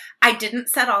like, I didn't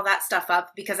set all that stuff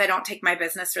up because I don't take my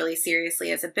business really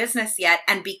seriously as a business yet.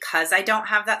 And because I don't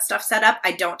have that stuff set up,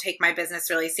 I don't take my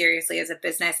business really seriously as a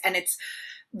business. And it's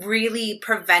really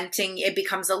it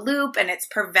becomes a loop, and it's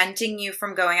preventing you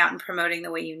from going out and promoting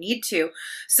the way you need to.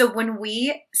 So when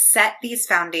we set these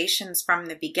foundations from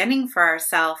the beginning for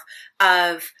ourselves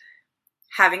of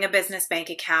having a business bank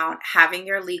account, having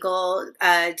your legal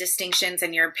distinctions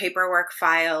and your paperwork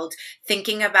filed,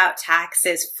 thinking about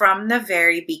taxes from the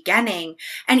very beginning,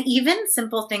 and even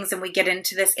simple things, and we get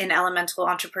into this in elemental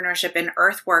entrepreneurship and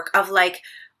earthwork of like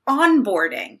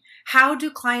onboarding. How do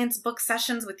clients book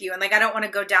sessions with you? And like, I don't want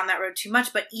to go down that road too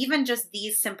much, but even just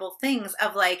these simple things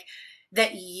of like,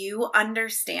 that you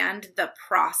understand the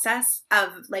process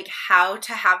of like how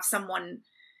to have someone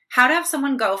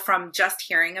go from just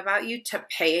hearing about you to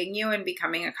paying you and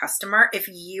becoming a customer. If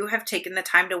you have taken the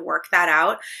time to work that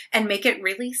out and make it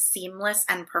really seamless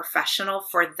and professional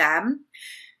for them,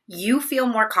 you feel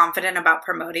more confident about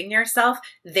promoting yourself.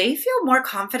 They feel more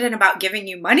confident about giving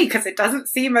you money because it doesn't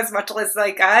seem as much as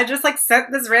like, I just like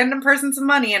sent this random person some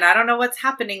money and I don't know what's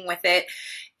happening with it.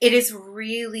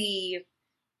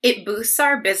 It boosts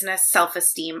our business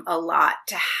self-esteem a lot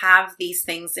to have these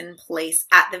things in place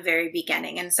at the very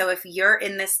beginning. And so if you're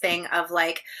in this thing of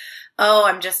like, oh,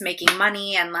 I'm just making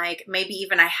money, and like maybe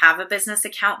even I have a business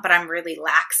account, but I'm really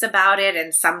lax about it,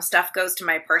 and some stuff goes to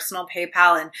my personal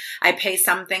PayPal and I pay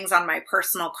some things on my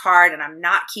personal card and I'm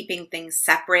not keeping things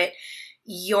separate,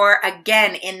 you're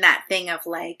again in that thing of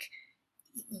like,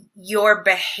 your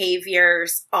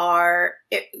behaviors are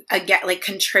again like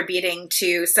contributing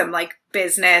to some like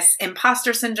business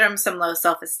imposter syndrome, some low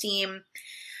self-esteem.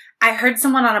 I heard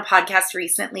someone on a podcast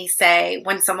recently say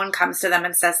when someone comes to them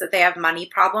and says that they have money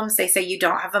problems, they say you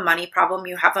don't have a money problem,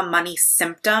 you have a money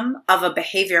symptom of a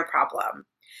behavior problem.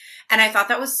 And I thought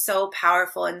that was so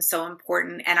powerful and so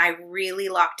important. And I really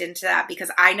locked into that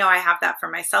because I know I have that for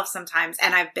myself sometimes.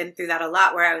 And I've been through that a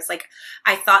lot where I was like,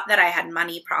 I thought that I had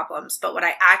money problems, but what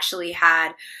I actually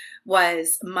had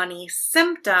was money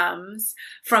symptoms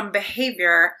from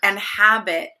behavior and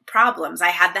habit problems. I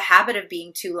had the habit of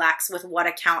being too lax with what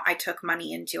account I took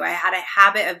money into. I had a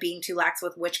habit of being too lax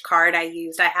with which card I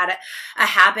used. I had a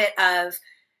habit of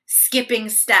skipping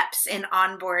steps in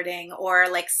onboarding, or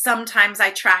like sometimes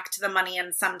I tracked the money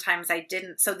and sometimes I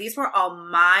didn't. So these were all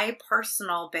my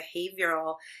personal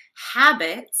behavioral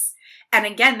habits. And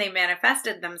again, they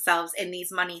manifested themselves in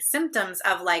these money symptoms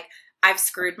of like, I've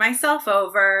screwed myself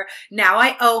over. Now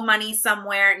I owe money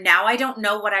somewhere. Now I don't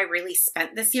know what I really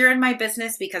spent this year in my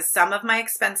business because some of my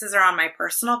expenses are on my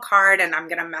personal card and I'm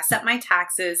going to mess up my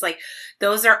taxes. Like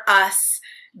those are us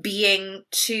being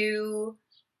too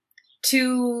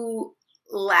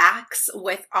lax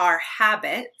with our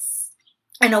habits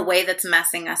in a way that's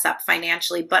messing us up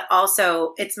financially, but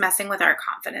also it's messing with our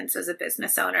confidence as a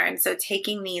business owner. And so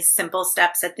taking these simple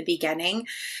steps at the beginning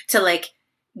to like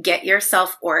get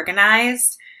yourself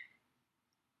organized,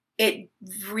 it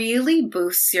really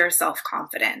boosts your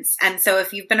self-confidence. And so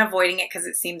if you've been avoiding it because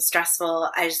it seems stressful,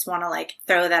 I just want to like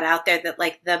throw that out there that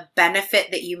like the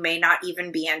benefit that you may not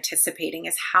even be anticipating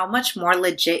is how much more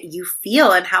legit you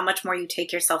feel and how much more you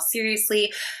take yourself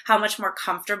seriously, how much more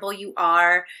comfortable you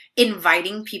are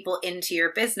inviting people into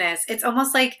your business. It's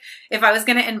almost like if I was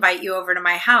going to invite you over to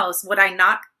my house, would I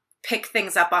not pick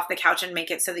things up off the couch and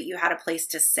make it so that you had a place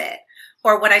to sit?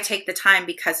 Or would I take the time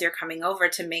because you're coming over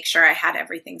to make sure I had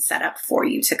everything set up for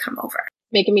you to come over?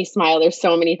 Making me smile. There's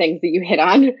so many things that you hit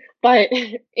on. But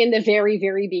in the very,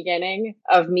 very beginning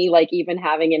of me, like even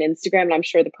having an Instagram, and I'm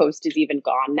sure the post is even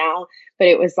gone now, but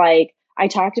it was like, I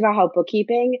talked about how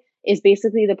bookkeeping is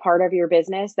basically the part of your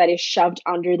business that is shoved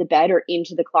under the bed or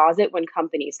into the closet when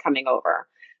company's coming over.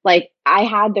 Like I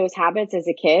had those habits as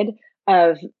a kid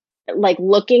of like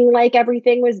looking like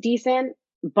everything was decent,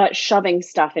 but shoving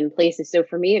stuff in places. So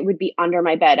for me, it would be under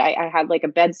my bed. I had like a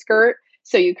bed skirt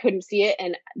so you couldn't see it.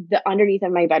 And the underneath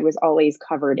of my bed was always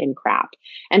covered in crap.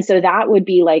 And so that would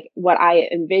be like what I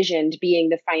envisioned being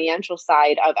the financial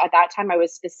side of, at that time, I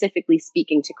was specifically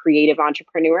speaking to creative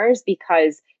entrepreneurs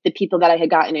because the people that I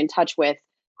had gotten in touch with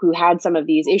who had some of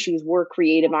these issues were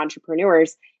creative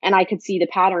entrepreneurs. And I could see the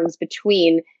patterns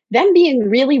between them being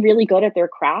really, really good at their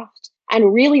craft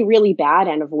and really, really bad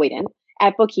and avoidant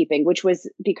at bookkeeping, which was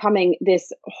becoming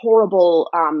this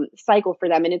horrible cycle for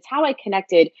them. And it's how I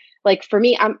connected. Like for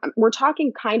me, we're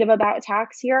talking kind of about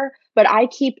tax here, but I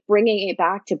keep bringing it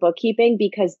back to bookkeeping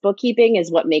because bookkeeping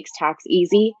is what makes tax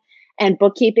easy. And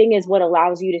bookkeeping is what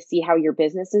allows you to see how your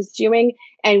business is doing.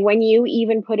 And when you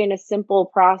even put in a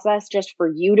simple process just for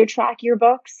you to track your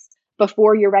books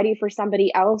before you're ready for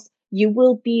somebody else, you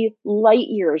will be light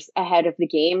years ahead of the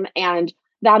game. And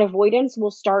that avoidance you'll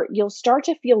start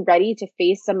to feel ready to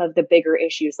face some of the bigger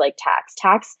issues like tax.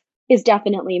 Tax is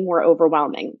definitely more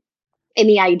overwhelming. And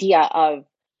the idea of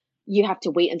you have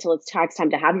to wait until it's tax time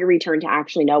to have your return to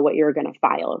actually know what you're going to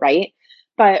file, right?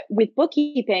 But with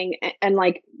bookkeeping, and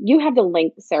like you have the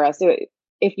link, Sarah. So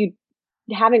if you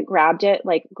haven't grabbed it,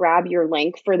 like grab your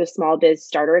link for the Small Biz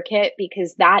Starter Kit,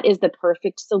 because that is the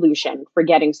perfect solution for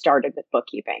getting started with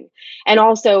bookkeeping. And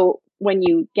also when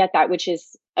you get that, which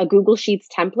is a Google Sheets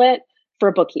template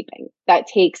for bookkeeping that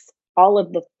takes all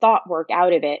of the thought work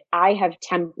out of it. I have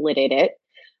templated it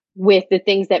with the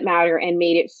things that matter and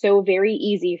made it so very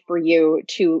easy for you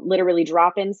to literally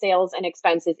drop in sales and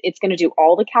expenses. It's going to do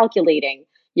all the calculating.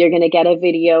 You're going to get a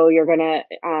video. You're going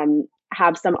to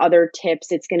have some other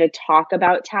tips. It's going to talk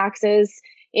about taxes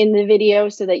in the video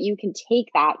so that you can take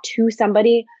that to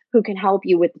somebody who can help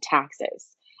you with the taxes.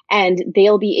 And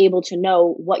they'll be able to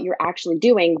know what you're actually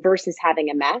doing versus having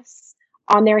a mess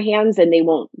on their hands, and they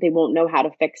won't know how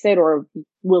to fix it or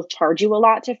will charge you a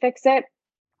lot to fix it.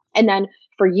 And then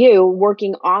for you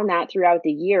working on that throughout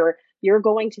the year, you're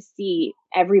going to see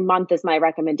every month as my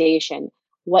recommendation,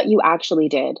 what you actually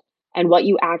did and what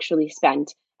you actually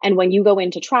spent. And when you go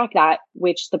in to track that,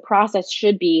 which the process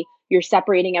should be, you're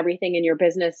separating everything in your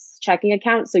business checking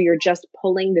account. So you're just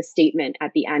pulling the statement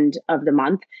at the end of the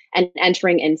month and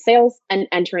entering in sales and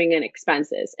entering in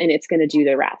expenses. And it's going to do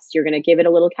the rest. You're going to give it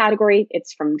a little category.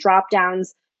 It's from drop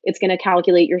downs. It's going to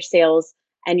calculate your sales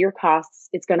and your costs.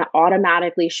 It's going to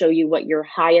automatically show you what your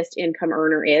highest income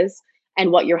earner is and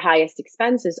what your highest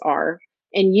expenses are.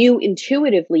 And you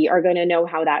intuitively are going to know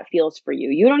how that feels for you.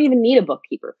 You don't even need a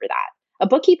bookkeeper for that. A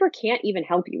bookkeeper can't even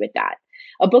help you with that.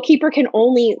 A bookkeeper can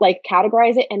only like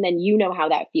categorize it, and then you know how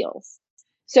that feels.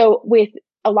 So with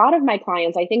a lot of my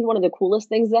clients, I think one of the coolest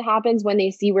things that happens when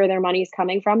they see where their money is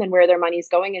coming from and where their money is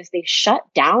going is they shut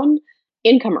down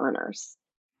income earners.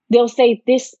 They'll say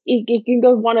it can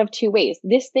go one of two ways.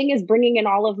 This thing is bringing in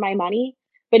all of my money,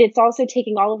 but it's also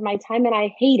taking all of my time and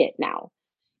I hate it now.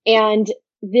 And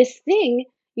this thing,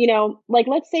 like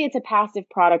let's say it's a passive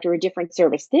product or a different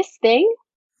service. This thing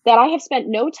that I have spent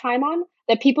no time on,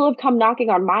 that people have come knocking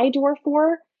on my door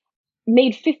for,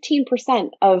 made 15%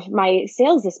 of my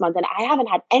sales this month, and I haven't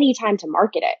had any time to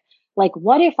market it. Like,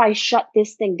 what if I shut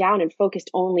this thing down and focused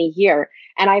only here?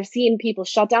 And I've seen people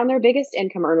shut down their biggest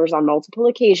income earners on multiple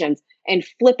occasions and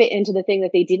flip it into the thing that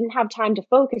they didn't have time to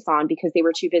focus on because they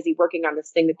were too busy working on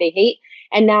this thing that they hate.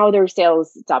 And now their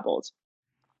sales doubled.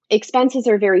 Expenses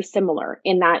are very similar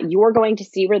in that you're going to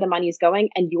see where the money's going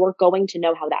and you're going to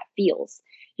know how that feels.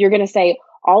 You're going to say,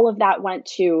 all of that went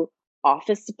to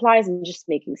office supplies and just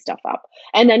making stuff up.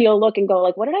 And then you'll look and go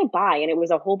like, what did I buy? And it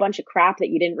was a whole bunch of crap that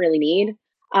you didn't really need.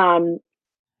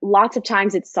 Lots of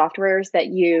times it's softwares that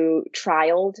you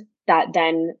trialed that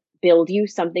then build you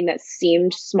something that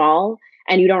seemed small,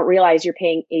 and you don't realize you're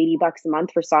paying $80 a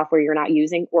month for software you're not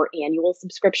using, or annual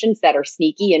subscriptions that are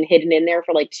sneaky and hidden in there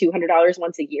for like $200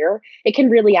 once a year. It can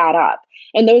really add up.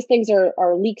 And those things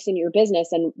are leaks in your business.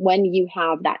 And when you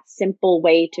have that simple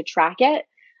way to track it,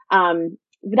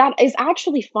 that is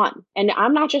actually fun. And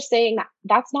I'm not just saying that.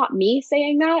 That's not me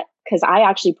saying that, because I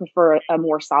actually prefer a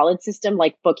more solid system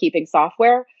like bookkeeping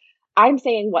software. I'm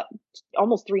saying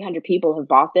almost 300 people have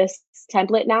bought this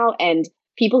template now, and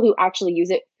people who actually use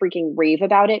it freaking rave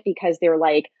about it because they're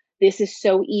like, this is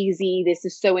so easy. This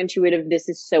is so intuitive. This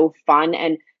is so fun.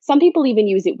 And some people even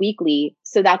use it weekly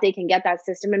so that they can get that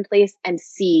system in place and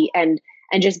see and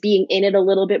just being in it a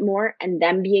little bit more, and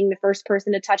them being the first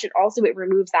person to touch it. Also, it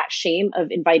removes that shame of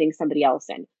inviting somebody else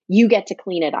in. You get to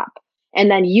clean it up.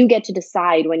 And then you get to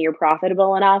decide when you're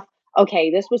profitable enough,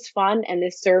 okay, this was fun and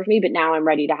this served me, but now I'm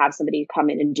ready to have somebody come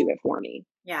in and do it for me.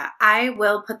 Yeah, I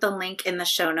will put the link in the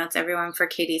show notes, everyone, for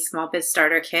Katie's Small Biz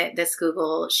Starter Kit, this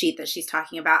Google sheet that she's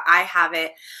talking about. I have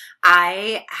it.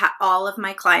 All of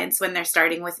my clients, when they're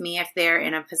starting with me, if they're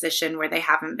in a position where they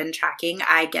haven't been tracking,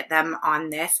 I get them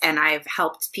on this, and I've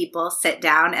helped people sit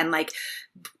down and like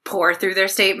pour through their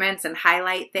statements and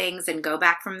highlight things and go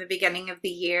back from the beginning of the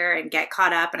year and get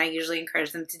caught up. And I usually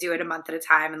encourage them to do it a month at a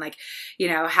time and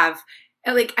have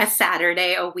like a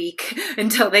Saturday a week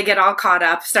until they get all caught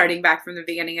up, starting back from the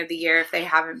beginning of the year if they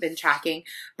haven't been tracking.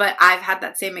 But I've had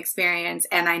that same experience,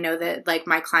 and I know that like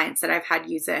my clients that I've had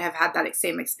use it have had that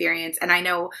same experience. And I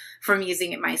know from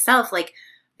using it myself, like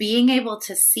being able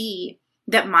to see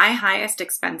that my highest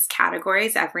expense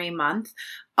categories every month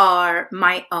are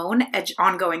my own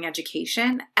ongoing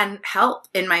education and help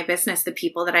in my business, the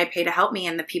people that I pay to help me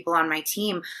and the people on my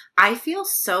team. I feel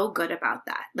so good about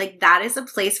that. Like that is a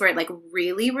place where it like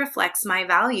really reflects my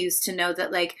values to know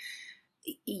that like,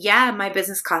 yeah, my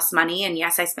business costs money, and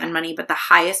yes, I spend money, but the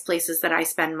highest places that I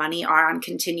spend money are on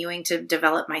continuing to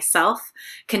develop myself,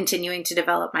 continuing to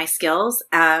develop my skills,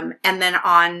 and then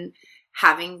on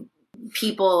having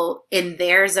people in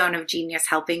their zone of genius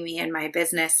helping me in my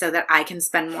business so that I can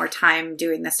spend more time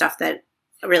doing the stuff that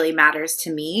really matters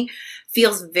to me.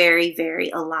 Feels very, very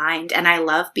aligned. And I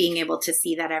love being able to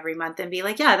see that every month and be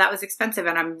like, yeah, that was expensive.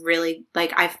 And I'm really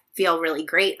like, I feel really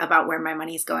great about where my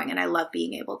money's going. And I love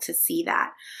being able to see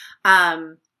that.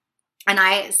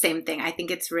 And same thing. I think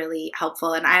it's really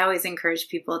helpful. And I always encourage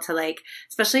people to like,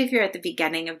 especially if you're at the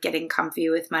beginning of getting comfy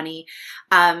with money,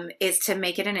 is to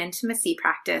make it an intimacy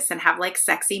practice and have like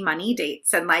sexy money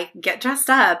dates and like get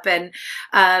dressed up and,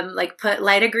 like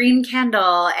light a green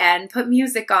candle and put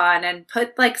music on and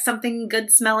put like something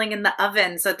good smelling in the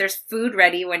oven so that there's food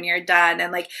ready when you're done,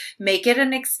 and like make it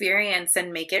an experience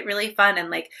and make it really fun,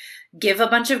 and like give a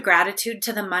bunch of gratitude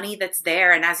to the money that's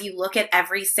there. And as you look at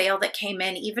every sale that came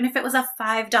in, even if it was a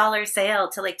 $5 sale,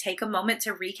 to like take a moment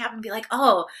to recap and be like,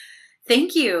 oh,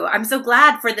 thank you. I'm so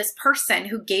glad for this person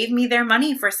who gave me their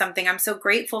money for something. I'm so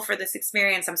grateful for this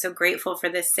experience. I'm so grateful for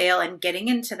this sale. And getting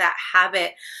into that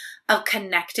habit of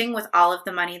connecting with all of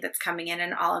the money that's coming in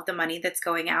and all of the money that's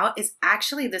going out is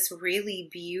actually this really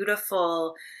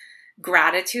beautiful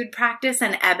gratitude practice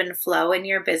and ebb and flow in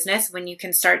your business when you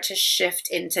can start to shift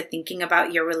into thinking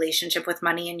about your relationship with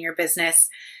money in your business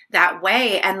that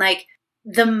way. And like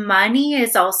the money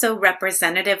is also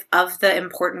representative of the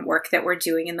important work that we're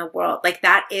doing in the world. Like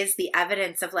that is the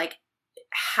evidence of like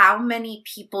how many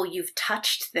people you've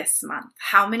touched this month,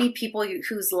 how many people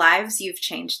whose lives you've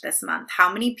changed this month,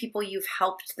 how many people you've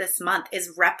helped this month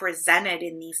is represented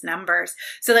in these numbers.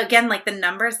 So again, like the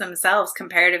numbers themselves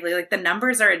comparatively, like the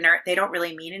numbers are inert. They don't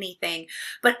really mean anything,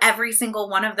 but every single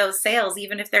one of those sales,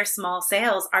 even if they're small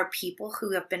sales, are people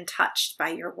who have been touched by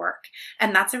your work.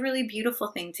 And that's a really beautiful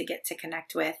thing to get to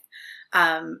connect with.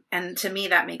 And to me,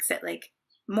 that makes it like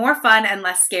more fun and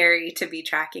less scary to be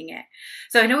tracking it.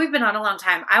 So I know we've been on a long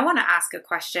time. I want to ask a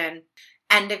question.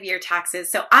 End of year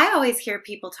taxes. So I always hear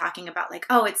people talking about like,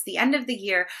 oh, it's the end of the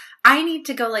year. I need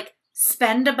to go like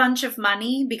spend a bunch of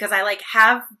money because I like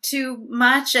have too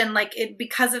much, and like it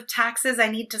because of taxes, I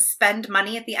need to spend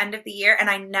money at the end of the year. And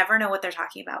I never know what they're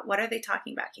talking about. What are they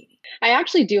talking about, Katie? I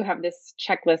actually do have this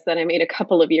checklist that I made a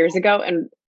couple of years ago, and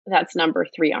that's number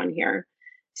 3 on here.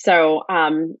 So,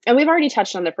 and we've already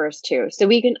touched on the first 2. So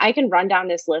I can run down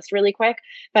this list really quick,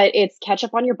 but it's catch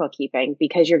up on your bookkeeping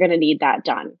because you're going to need that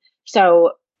done.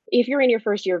 So if you're in your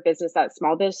first year of business, that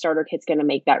small biz starter kit's going to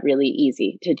make that really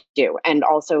easy to do. And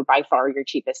also by far your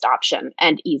cheapest option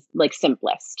and like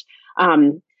simplest.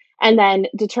 And then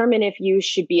determine if you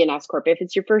should be an S Corp. If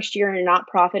it's your first year and you're not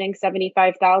profiting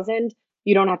 75,000,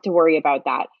 you don't have to worry about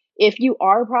that. If you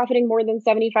are profiting more than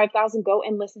 75,000, go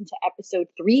and listen to episode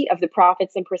 3 of the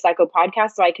Profits in Prosecco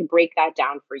podcast so I can break that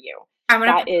down for you. I'm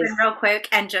going to put in real quick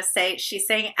and just say she's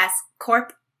saying S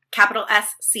Corp, capital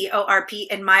SCORP.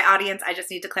 In my audience, I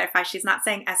just need to clarify, she's not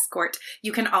saying escort.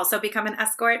 You can also become an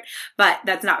escort, but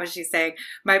that's not what she's saying.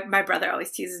 My brother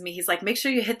always teases me. He's like, make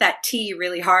sure you hit that T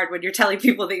really hard when you're telling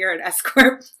people that you're an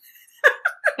escort.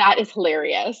 That is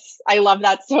hilarious. I love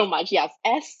that so much. Yes,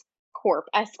 S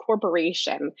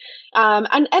corporation.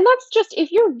 And that's just,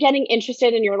 if you're getting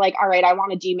interested and you're like, all right, I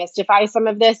want to demystify some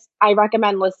of this, I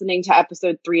recommend listening to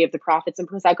episode 3 of the Profits in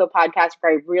Prosecco podcast,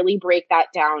 where I really break that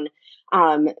down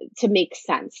to make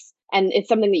sense. And it's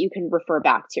something that you can refer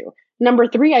back to. Number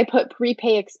 3, I put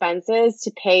prepay expenses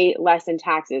to pay less in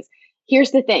taxes.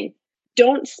 Here's the thing.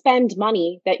 Don't spend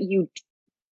money that you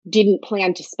didn't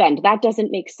plan to spend. That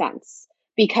doesn't make sense,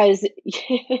 because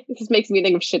this makes me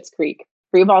think of Schitt's Creek.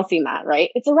 We've all seen that, right?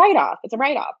 It's a write-off. It's a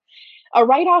write-off. A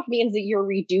write-off means that you're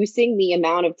reducing the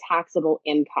amount of taxable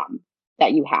income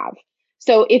that you have.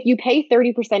 So if you pay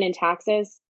 30% in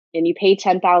taxes and you pay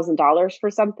 $10,000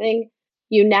 for something,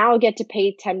 you now get to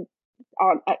pay 30%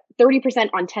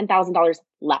 on $10,000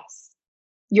 less.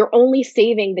 You're only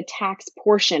saving the tax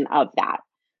portion of that.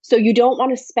 So you don't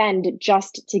want to spend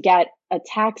just to get a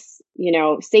tax,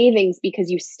 savings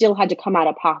because you still had to come out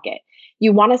of pocket.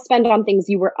 You want to spend on things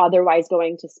you were otherwise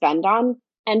going to spend on.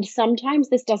 And sometimes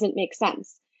this doesn't make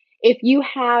sense. If you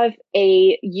have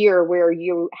a year where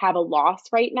you have a loss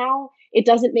right now, it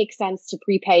doesn't make sense to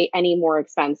prepay any more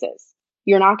expenses.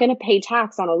 You're not going to pay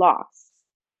tax on a loss.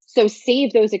 So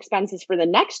save those expenses for the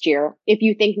next year if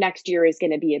you think next year is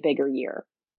going to be a bigger year.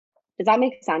 Does that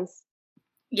make sense?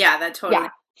 Yeah, that totally. Yeah.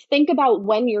 Think about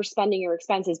when you're spending your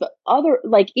expenses, but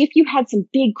if you had some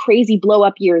big crazy blow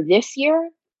up year this year,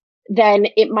 then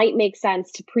it might make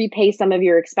sense to prepay some of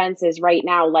your expenses right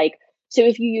now. So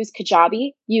if you use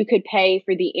Kajabi, you could pay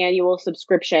for the annual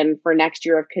subscription for next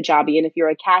year of Kajabi. And if you're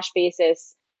a cash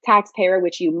basis taxpayer,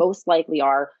 which you most likely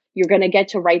are, you're going to get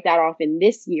to write that off in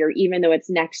this year, even though it's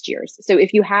next year's. So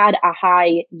if you had a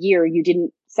high year, you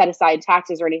didn't set aside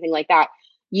taxes or anything like that,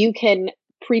 you can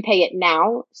prepay it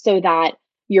now so that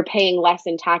you're paying less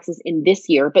in taxes in this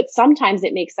year. But sometimes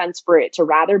it makes sense for it to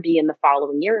rather be in the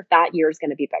following year if that year is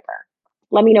going to be bigger.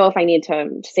 Let me know if I need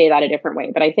to say that a different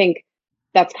way. But I think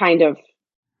that's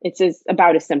it's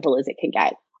about as simple as it can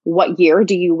get. What year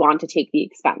do you want to take the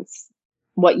expense?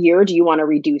 What year do you want to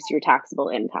reduce your taxable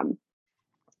income?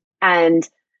 And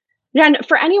then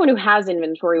for anyone who has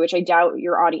inventory, which I doubt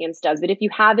your audience does, but if you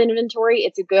have inventory,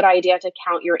 it's a good idea to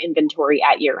count your inventory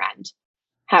at year end.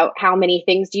 How many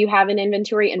things do you have in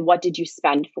inventory and what did you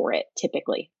spend for it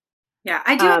typically? Yeah,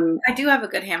 I do have a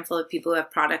good handful of people who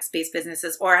have products-based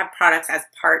businesses or have products as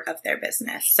part of their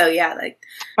business. So yeah,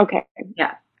 okay.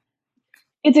 Yeah.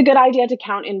 It's a good idea to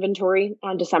count inventory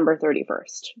on December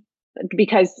 31st,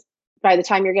 because by the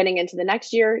time you're getting into the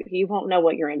next year, you won't know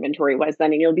what your inventory was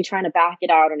then, and you'll be trying to back it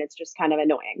out, and it's just kind of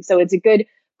annoying. So it's a good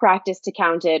practice to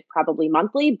count it probably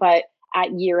monthly, but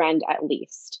at year end at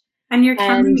least. And you're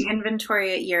counting the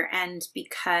inventory at year end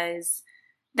because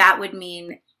that would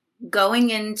mean going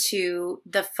into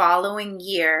the following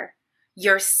year,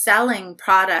 you're selling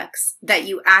products that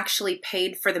you actually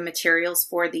paid for the materials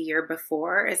for the year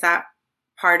before. Is that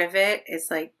part of it? It's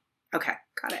okay,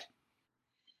 got it.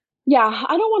 Yeah,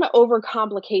 I don't want to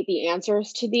overcomplicate the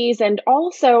answers to these. And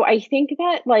also, I think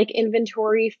that like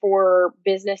inventory for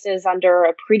businesses under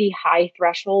a pretty high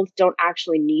threshold don't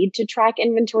actually need to track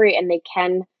inventory, and they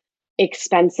can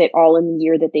expense it all in the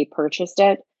year that they purchased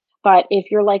it. But if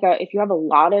you have a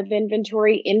lot of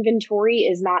inventory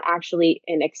is not actually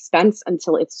an expense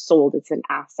until it's sold. It's an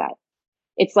asset.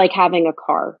 It's like having a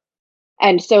car.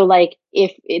 And so like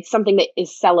if it's something that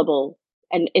is sellable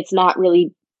and it's not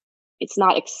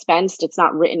expensed, it's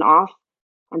not written off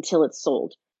until it's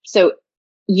sold. So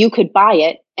you could buy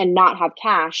it and not have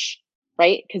cash,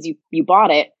 right? Because you bought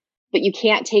it, but you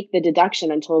can't take the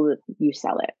deduction until you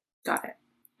sell it. Got it.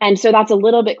 And so that's a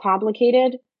little bit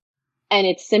complicated. And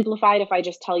it's simplified if I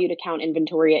just tell you to count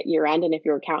inventory at year end. And if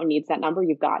your accountant needs that number,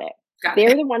 you've got it.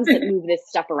 They're the ones that move this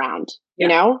stuff around, you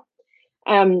know?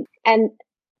 And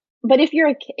but if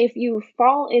you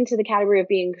fall into the category of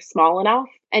being small enough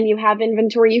and you have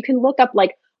inventory, you can look up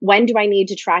like, when do I need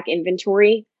to track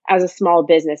inventory as a small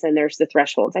business? And there's the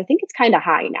thresholds. I think it's kind of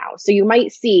high now. So you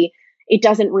might see it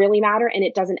doesn't really matter and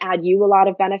it doesn't add you a lot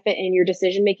of benefit in your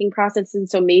decision-making process. And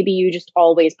so maybe you just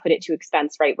always put it to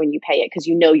expense right when you pay it because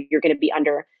you know you're going to be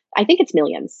under, I think it's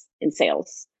millions in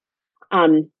sales.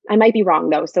 I might be wrong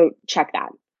though, so check that.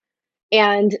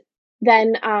 And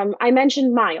then I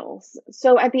mentioned miles.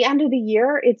 So at the end of the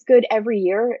year, it's good every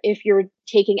year if you're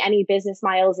taking any business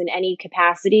miles in any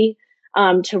capacity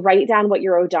to write down what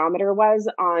your odometer was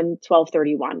on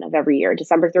 12/31 of every year.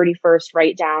 December 31st,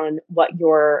 write down what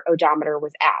your odometer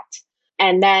was at.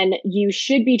 And then you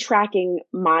should be tracking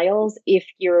miles if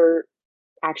you're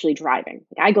actually driving.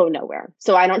 I go nowhere,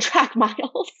 so I don't track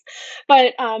miles.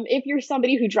 But if you're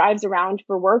somebody who drives around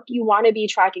for work, you want to be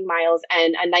tracking miles.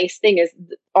 And a nice thing is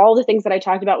all the things that I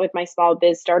talked about with my small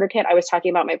biz starter kit, I was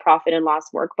talking about my profit and loss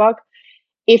workbook.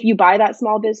 If you buy that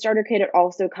small biz starter kit, it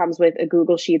also comes with a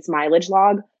Google Sheets mileage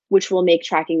log, which will make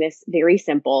tracking this very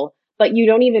simple. But you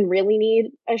don't even really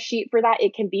need a sheet for that.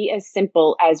 It can be as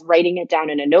simple as writing it down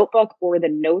in a notebook or the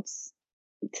notes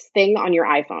thing on your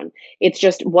iPhone. It's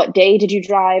just what day did you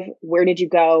drive? Where did you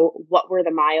go? What were the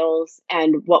miles?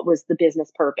 And what was the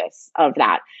business purpose of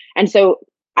that? And so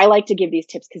I like to give these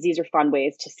tips because these are fun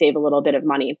ways to save a little bit of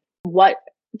money. What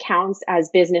counts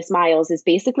as business miles is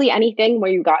basically anything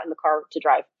where you got in the car to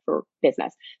drive for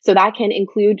business. So that can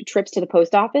include trips to the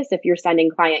post office if you're sending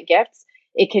client gifts.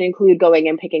 It can include going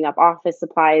and picking up office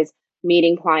supplies,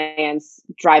 meeting clients,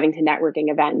 driving to networking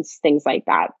events, things like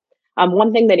that.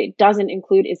 One thing that it doesn't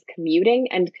include is commuting,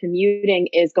 and commuting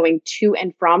is going to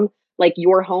and from like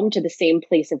your home to the same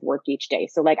place of work each day.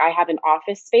 So like I have an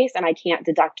office space and I can't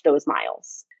deduct those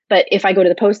miles. But if I go to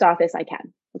the post office, I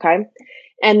can. Okay.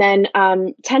 And then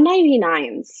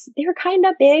 1099s, they're kind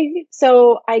of big.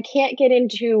 So I can't get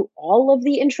into all of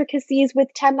the intricacies with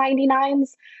 1099s,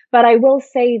 but I will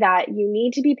say that you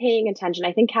need to be paying attention.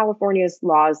 I think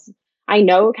I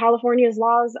know California's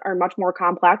laws are much more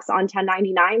complex on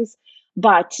 1099s,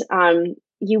 but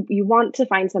you want to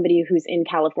find somebody who's in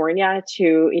California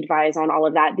to advise on all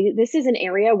of that. This is an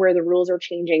area where the rules are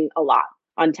changing a lot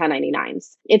on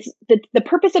 1099s. It's the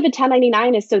purpose of a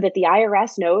 1099 is so that the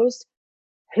IRS knows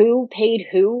who paid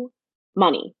who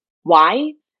money.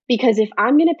 Why? Because if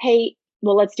I'm going to pay,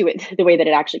 well, let's do it the way that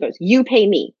it actually goes. You pay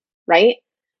me, right?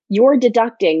 You're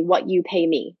deducting what you pay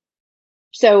me.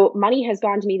 So money has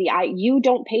gone to me. You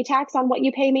don't pay tax on what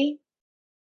you pay me.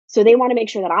 So they want to make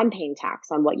sure that I'm paying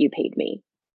tax on what you paid me.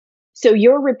 So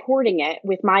you're reporting it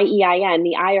with my EIN.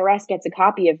 The IRS gets a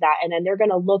copy of that. And then they're going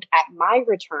to look at my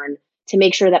return to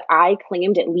make sure that I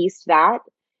claimed at least that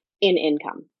in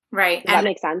income. Right. Does that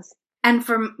make sense? And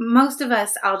for most of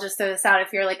us, I'll just throw this out.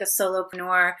 If you're like a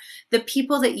solopreneur, the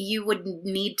people that you would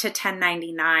need to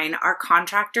 1099 are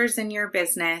contractors in your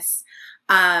business.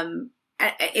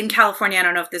 In California, I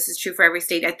don't know if this is true for every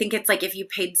state. I think it's like if you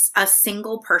paid a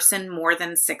single person more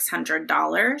than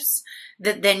 $600,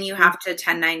 that then you have to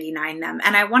 1099 them.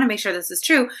 And I want to make sure this is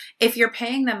true. If you're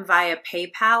paying them via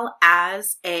PayPal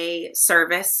as a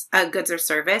service, a goods or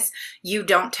service, you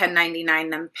don't 1099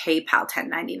 them. PayPal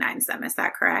 1099s them. Is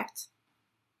that correct?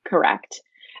 Correct.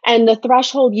 And the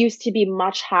threshold used to be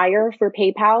much higher for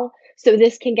PayPal. So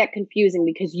this can get confusing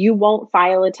because you won't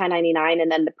file a 1099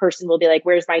 and then the person will be like,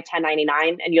 where's my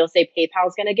 1099? And you'll say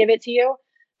PayPal's going to give it to you.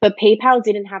 But PayPal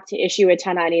didn't have to issue a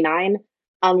 1099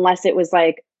 unless it was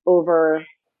like over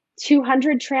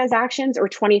 200 transactions or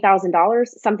 $20,000,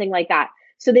 something like that.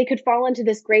 So they could fall into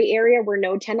this gray area where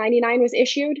no 1099 was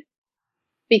issued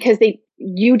because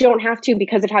you don't have to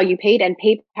because of how you paid, and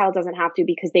PayPal doesn't have to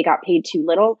because they got paid too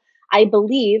little. I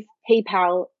believe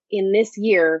PayPal in this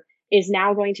year is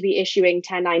now going to be issuing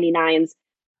 1099s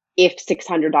if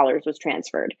 $600 was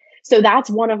transferred. So that's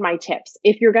one of my tips.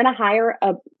 If you're going to hire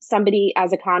somebody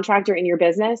as a contractor in your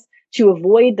business, to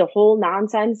avoid the whole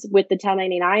nonsense with the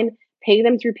 1099, pay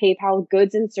them through PayPal,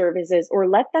 goods and services, or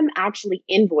let them actually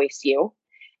invoice you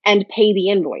and pay the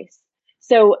invoice.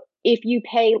 So if you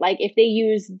pay, like if they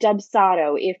use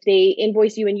Dubsado, if they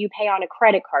invoice you and you pay on a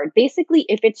credit card, basically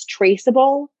if it's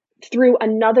traceable through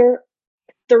another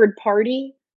third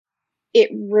party, it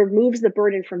removes the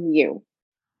burden from you.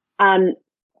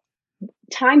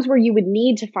 Times where you would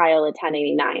need to file a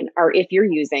 1099 are if you're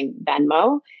using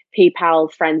Venmo,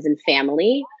 PayPal, friends and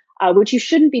family, which you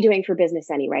shouldn't be doing for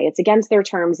business anyway. It's against their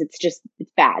terms. It's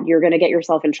bad. You're going to get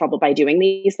yourself in trouble by doing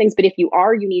these things. But if you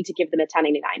are, you need to give them a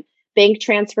 1099. Bank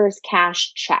transfers,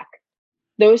 cash, check.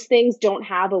 Those things don't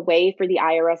have a way for the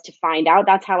IRS to find out.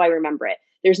 That's how I remember it.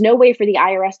 There's no way for the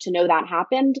IRS to know that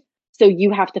happened. So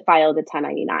you have to file the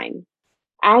 1099.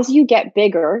 As you get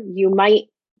bigger, you might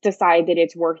decide that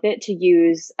it's worth it to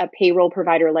use a payroll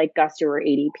provider like Gusto or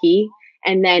ADP.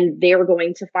 And then they're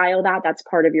going to file that. That's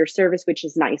part of your service, which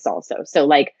is nice also. So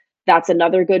like, that's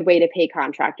another good way to pay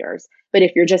contractors. But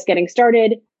if you're just getting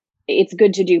started, it's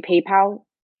good to do PayPal,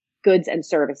 goods and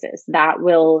services. That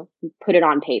will put it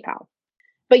on PayPal.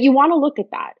 But you want to look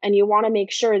at that and you want to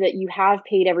make sure that you have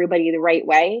paid everybody the right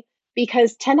way,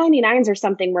 because 1099s are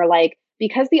something where like,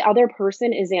 because the other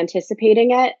person is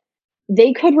anticipating it,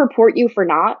 they could report you for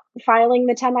not filing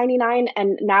the 1099.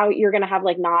 And now you're going to have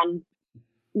like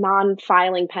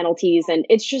non-filing penalties. And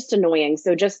it's just annoying.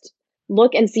 So just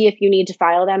look and see if you need to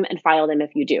file them and file them if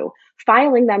you do.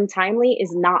 Filing them timely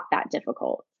is not that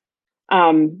difficult.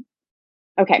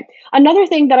 Okay. Another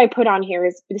thing that I put on here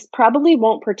is this probably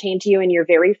won't pertain to you in your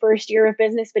very first year of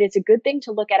business, but it's a good thing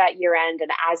to look at year end.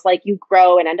 And as like you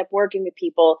grow and end up working with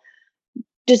people,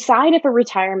 decide if a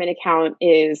retirement account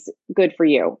is good for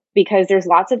you, because there's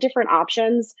lots of different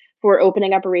options for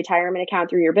opening up a retirement account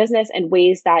through your business and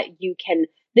ways that you can.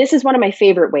 This is one of my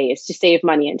favorite ways to save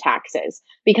money in taxes,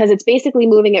 because it's basically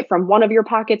moving it from one of your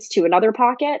pockets to another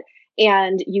pocket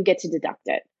and you get to deduct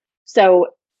it. So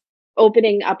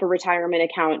opening up a retirement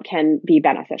account can be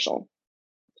beneficial.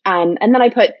 And then I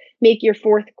put make your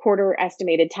fourth quarter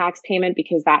estimated tax payment,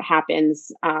 because that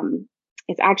happens.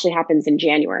 It actually happens in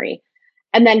January.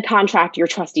 And then contract your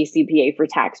trusty CPA for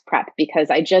tax prep, because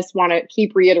I just want to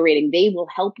keep reiterating, they will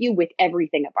help you with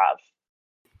everything above.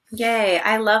 Yay.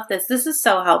 I love this. This is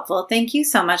so helpful. Thank you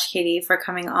so much, Katie, for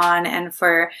coming on and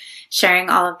for sharing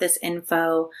all of this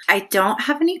info. I don't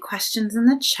have any questions in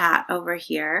the chat over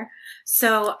here.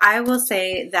 So I will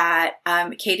say that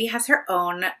Katie has her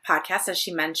own podcast, as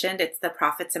she mentioned. It's the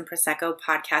Profits and Prosecco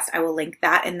podcast. I will link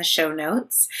that in the show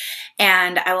notes.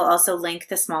 And I will also link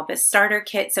the Small Biz Starter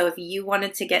Kit. So if you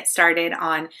wanted to get started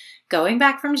on going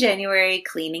back from January,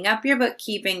 cleaning up your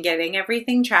bookkeeping, getting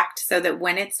everything tracked so that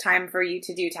when it's time for you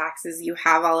to do taxes, you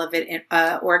have all of it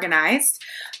organized,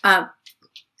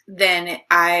 then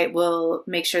I will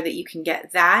make sure that you can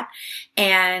get that.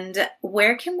 And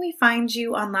where can we find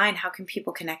you online? How can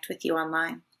people connect with you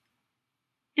online?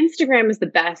 Instagram is the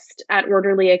best, at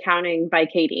Orderly Accounting by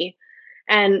Katie.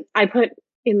 And I put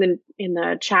in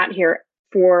the chat here,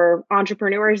 for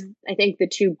entrepreneurs, I think the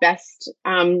two best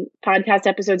podcast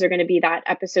episodes are going to be that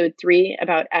episode 3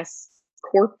 about S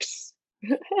Corps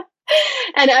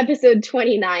and episode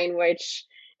 29, which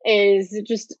is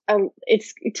just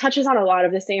it touches on a lot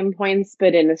of the same points,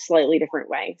 but in a slightly different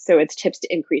way. So it's tips to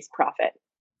increase profit.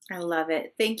 I love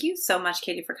it. Thank you so much,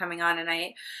 Katie, for coming on. And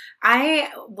I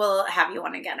will have you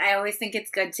on again. I always think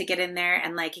it's good to get in there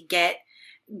and like get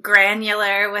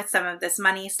granular with some of this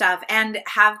money stuff and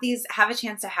have a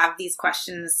chance to have these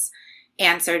questions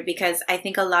answered, because I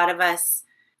think a lot of us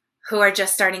who are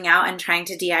just starting out and trying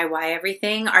to DIY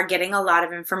everything are getting a lot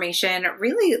of information,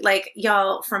 really, like,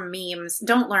 y'all, from memes.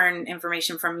 Don't learn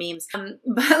information from memes,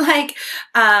 but like,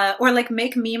 or like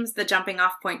make memes the jumping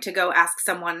off point to go ask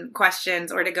someone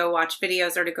questions or to go watch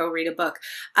videos or to go read a book.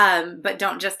 But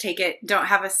don't just don't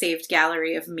have a saved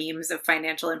gallery of memes of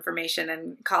financial information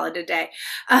and call it a day.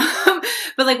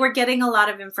 But like, we're getting a lot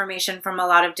of information from a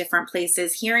lot of different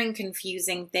places, hearing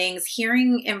confusing things,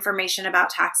 hearing information about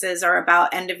taxes or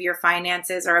about end of year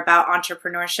finances or about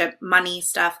entrepreneurship, money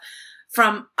stuff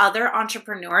from other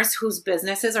entrepreneurs whose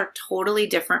businesses are totally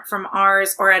different from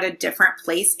ours or at a different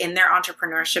place in their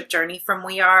entrepreneurship journey from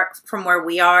where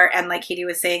we are. And like Katie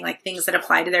was saying, like things that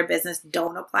apply to their business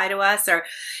don't apply to us, or,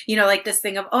 you know, like this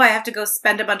thing of, oh, I have to go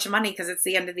spend a bunch of money because it's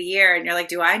the end of the year. And you're like,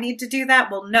 do I need to do that?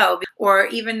 Well, no. Or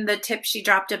even the tip she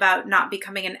dropped about not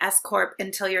becoming an S Corp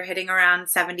until you're hitting around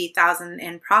 70,000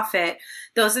 in profit.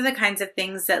 Those are the kinds of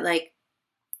things that like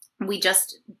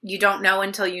you don't know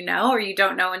until you know, or you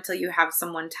don't know until you have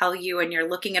someone tell you, and you're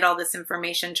looking at all this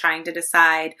information trying to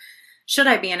decide, should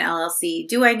I be an LLC?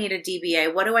 Do I need a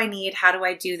DBA? What do I need? How do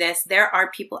I do this? There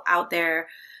are people out there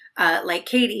like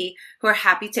Katie who are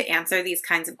happy to answer these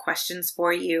kinds of questions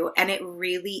for you. And it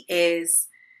really is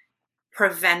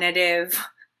preventative.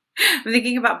 I'm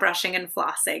thinking about brushing and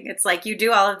flossing. It's like you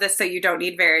do all of this so you don't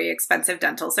need very expensive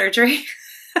dental surgery.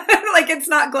 Like, it's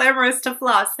not glamorous to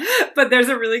floss, but there's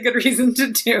a really good reason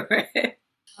to do it.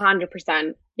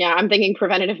 100%. Yeah, I'm thinking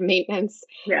preventative maintenance.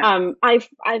 Yeah. I've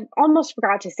almost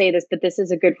forgot to say this, but this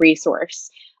is a good resource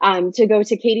to go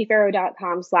to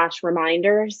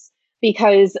katieferro.com/reminders,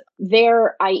 because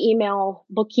there I email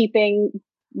bookkeeping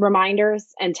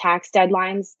reminders and tax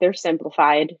deadlines. They're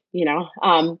simplified,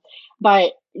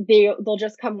 but they'll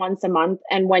just come once a month.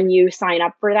 And when you sign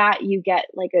up for that, you get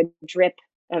like a drip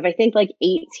of, I think, like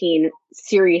 18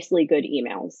 seriously good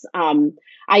emails.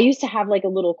 I used to have like a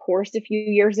little course a few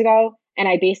years ago, and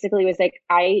I basically was like,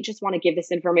 I just want to give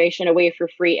this information away for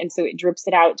free. And so it drips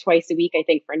it out twice a week, I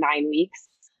think for 9 weeks,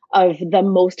 of the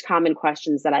most common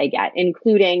questions that I get,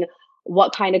 including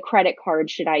what kind of credit card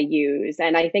should I use?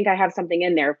 And I think I have something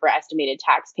in there for estimated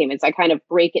tax payments. I kind of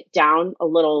break it down a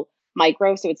little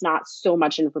micro, so it's not so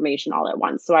much information all at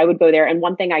once. So I would go there. And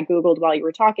one thing I Googled while you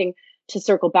were talking to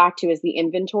circle back to is the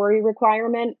inventory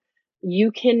requirement.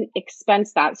 You can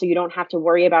expense that, so you don't have to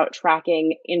worry about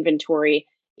tracking inventory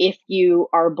if you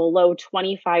are below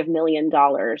 $25 million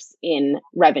in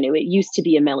revenue. It used to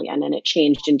be $1 million and it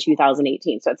changed in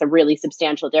 2018. So it's a really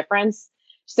substantial difference.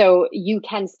 So you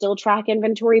can still track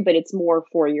inventory, but it's more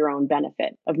for your own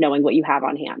benefit of knowing what you have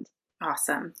on hand.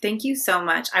 Awesome. Thank you so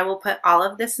much. I will put all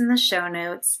of this in the show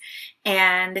notes.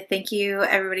 And thank you,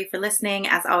 everybody, for listening.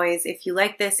 As always, if you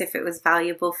like this, if it was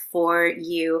valuable for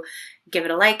you, give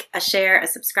it a like, a share, a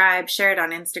subscribe, share it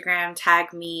on Instagram,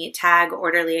 tag me, tag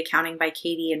Orderly Accounting by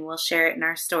Katie, and we'll share it in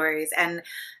our stories. And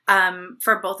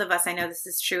for both of us, I know this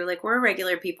is true. Like, we're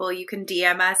regular people. You can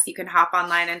DM us. You can hop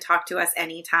online and talk to us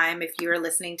anytime. If you are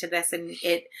listening to this and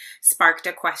it sparked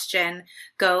a question,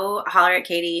 go holler at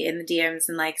Katie in the DMs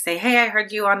and like say, hey, I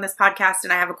heard you on this podcast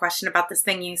and I have a question about this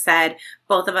thing you said.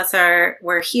 Both of us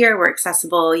we're here. We're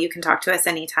accessible. You can talk to us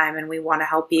anytime, and we want to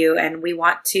help you. And we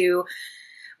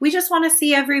just want to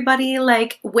see everybody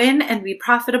like win and be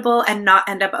profitable and not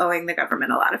end up owing the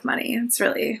government a lot of money. It's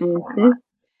really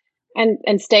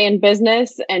And stay in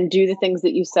business and do the things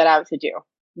that you set out to do.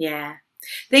 Yeah.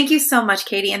 Thank you so much,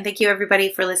 Katie. And thank you, everybody,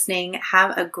 for listening.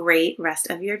 Have a great rest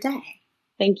of your day.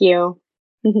 Thank you.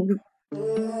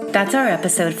 That's our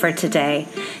episode for today.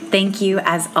 Thank you,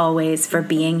 as always, for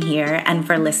being here and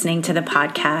for listening to the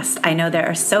podcast. I know there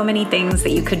are so many things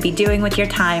that you could be doing with your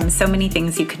time, so many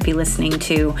things you could be listening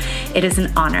to. It is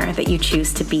an honor that you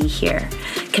choose to be here.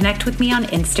 Connect with me on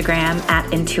Instagram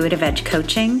at Intuitive Edge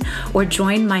Coaching, or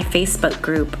join my Facebook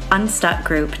group, Unstuck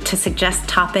Group, to suggest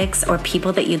topics or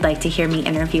people that you'd like to hear me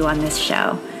interview on this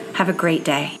show. Have a great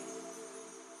day.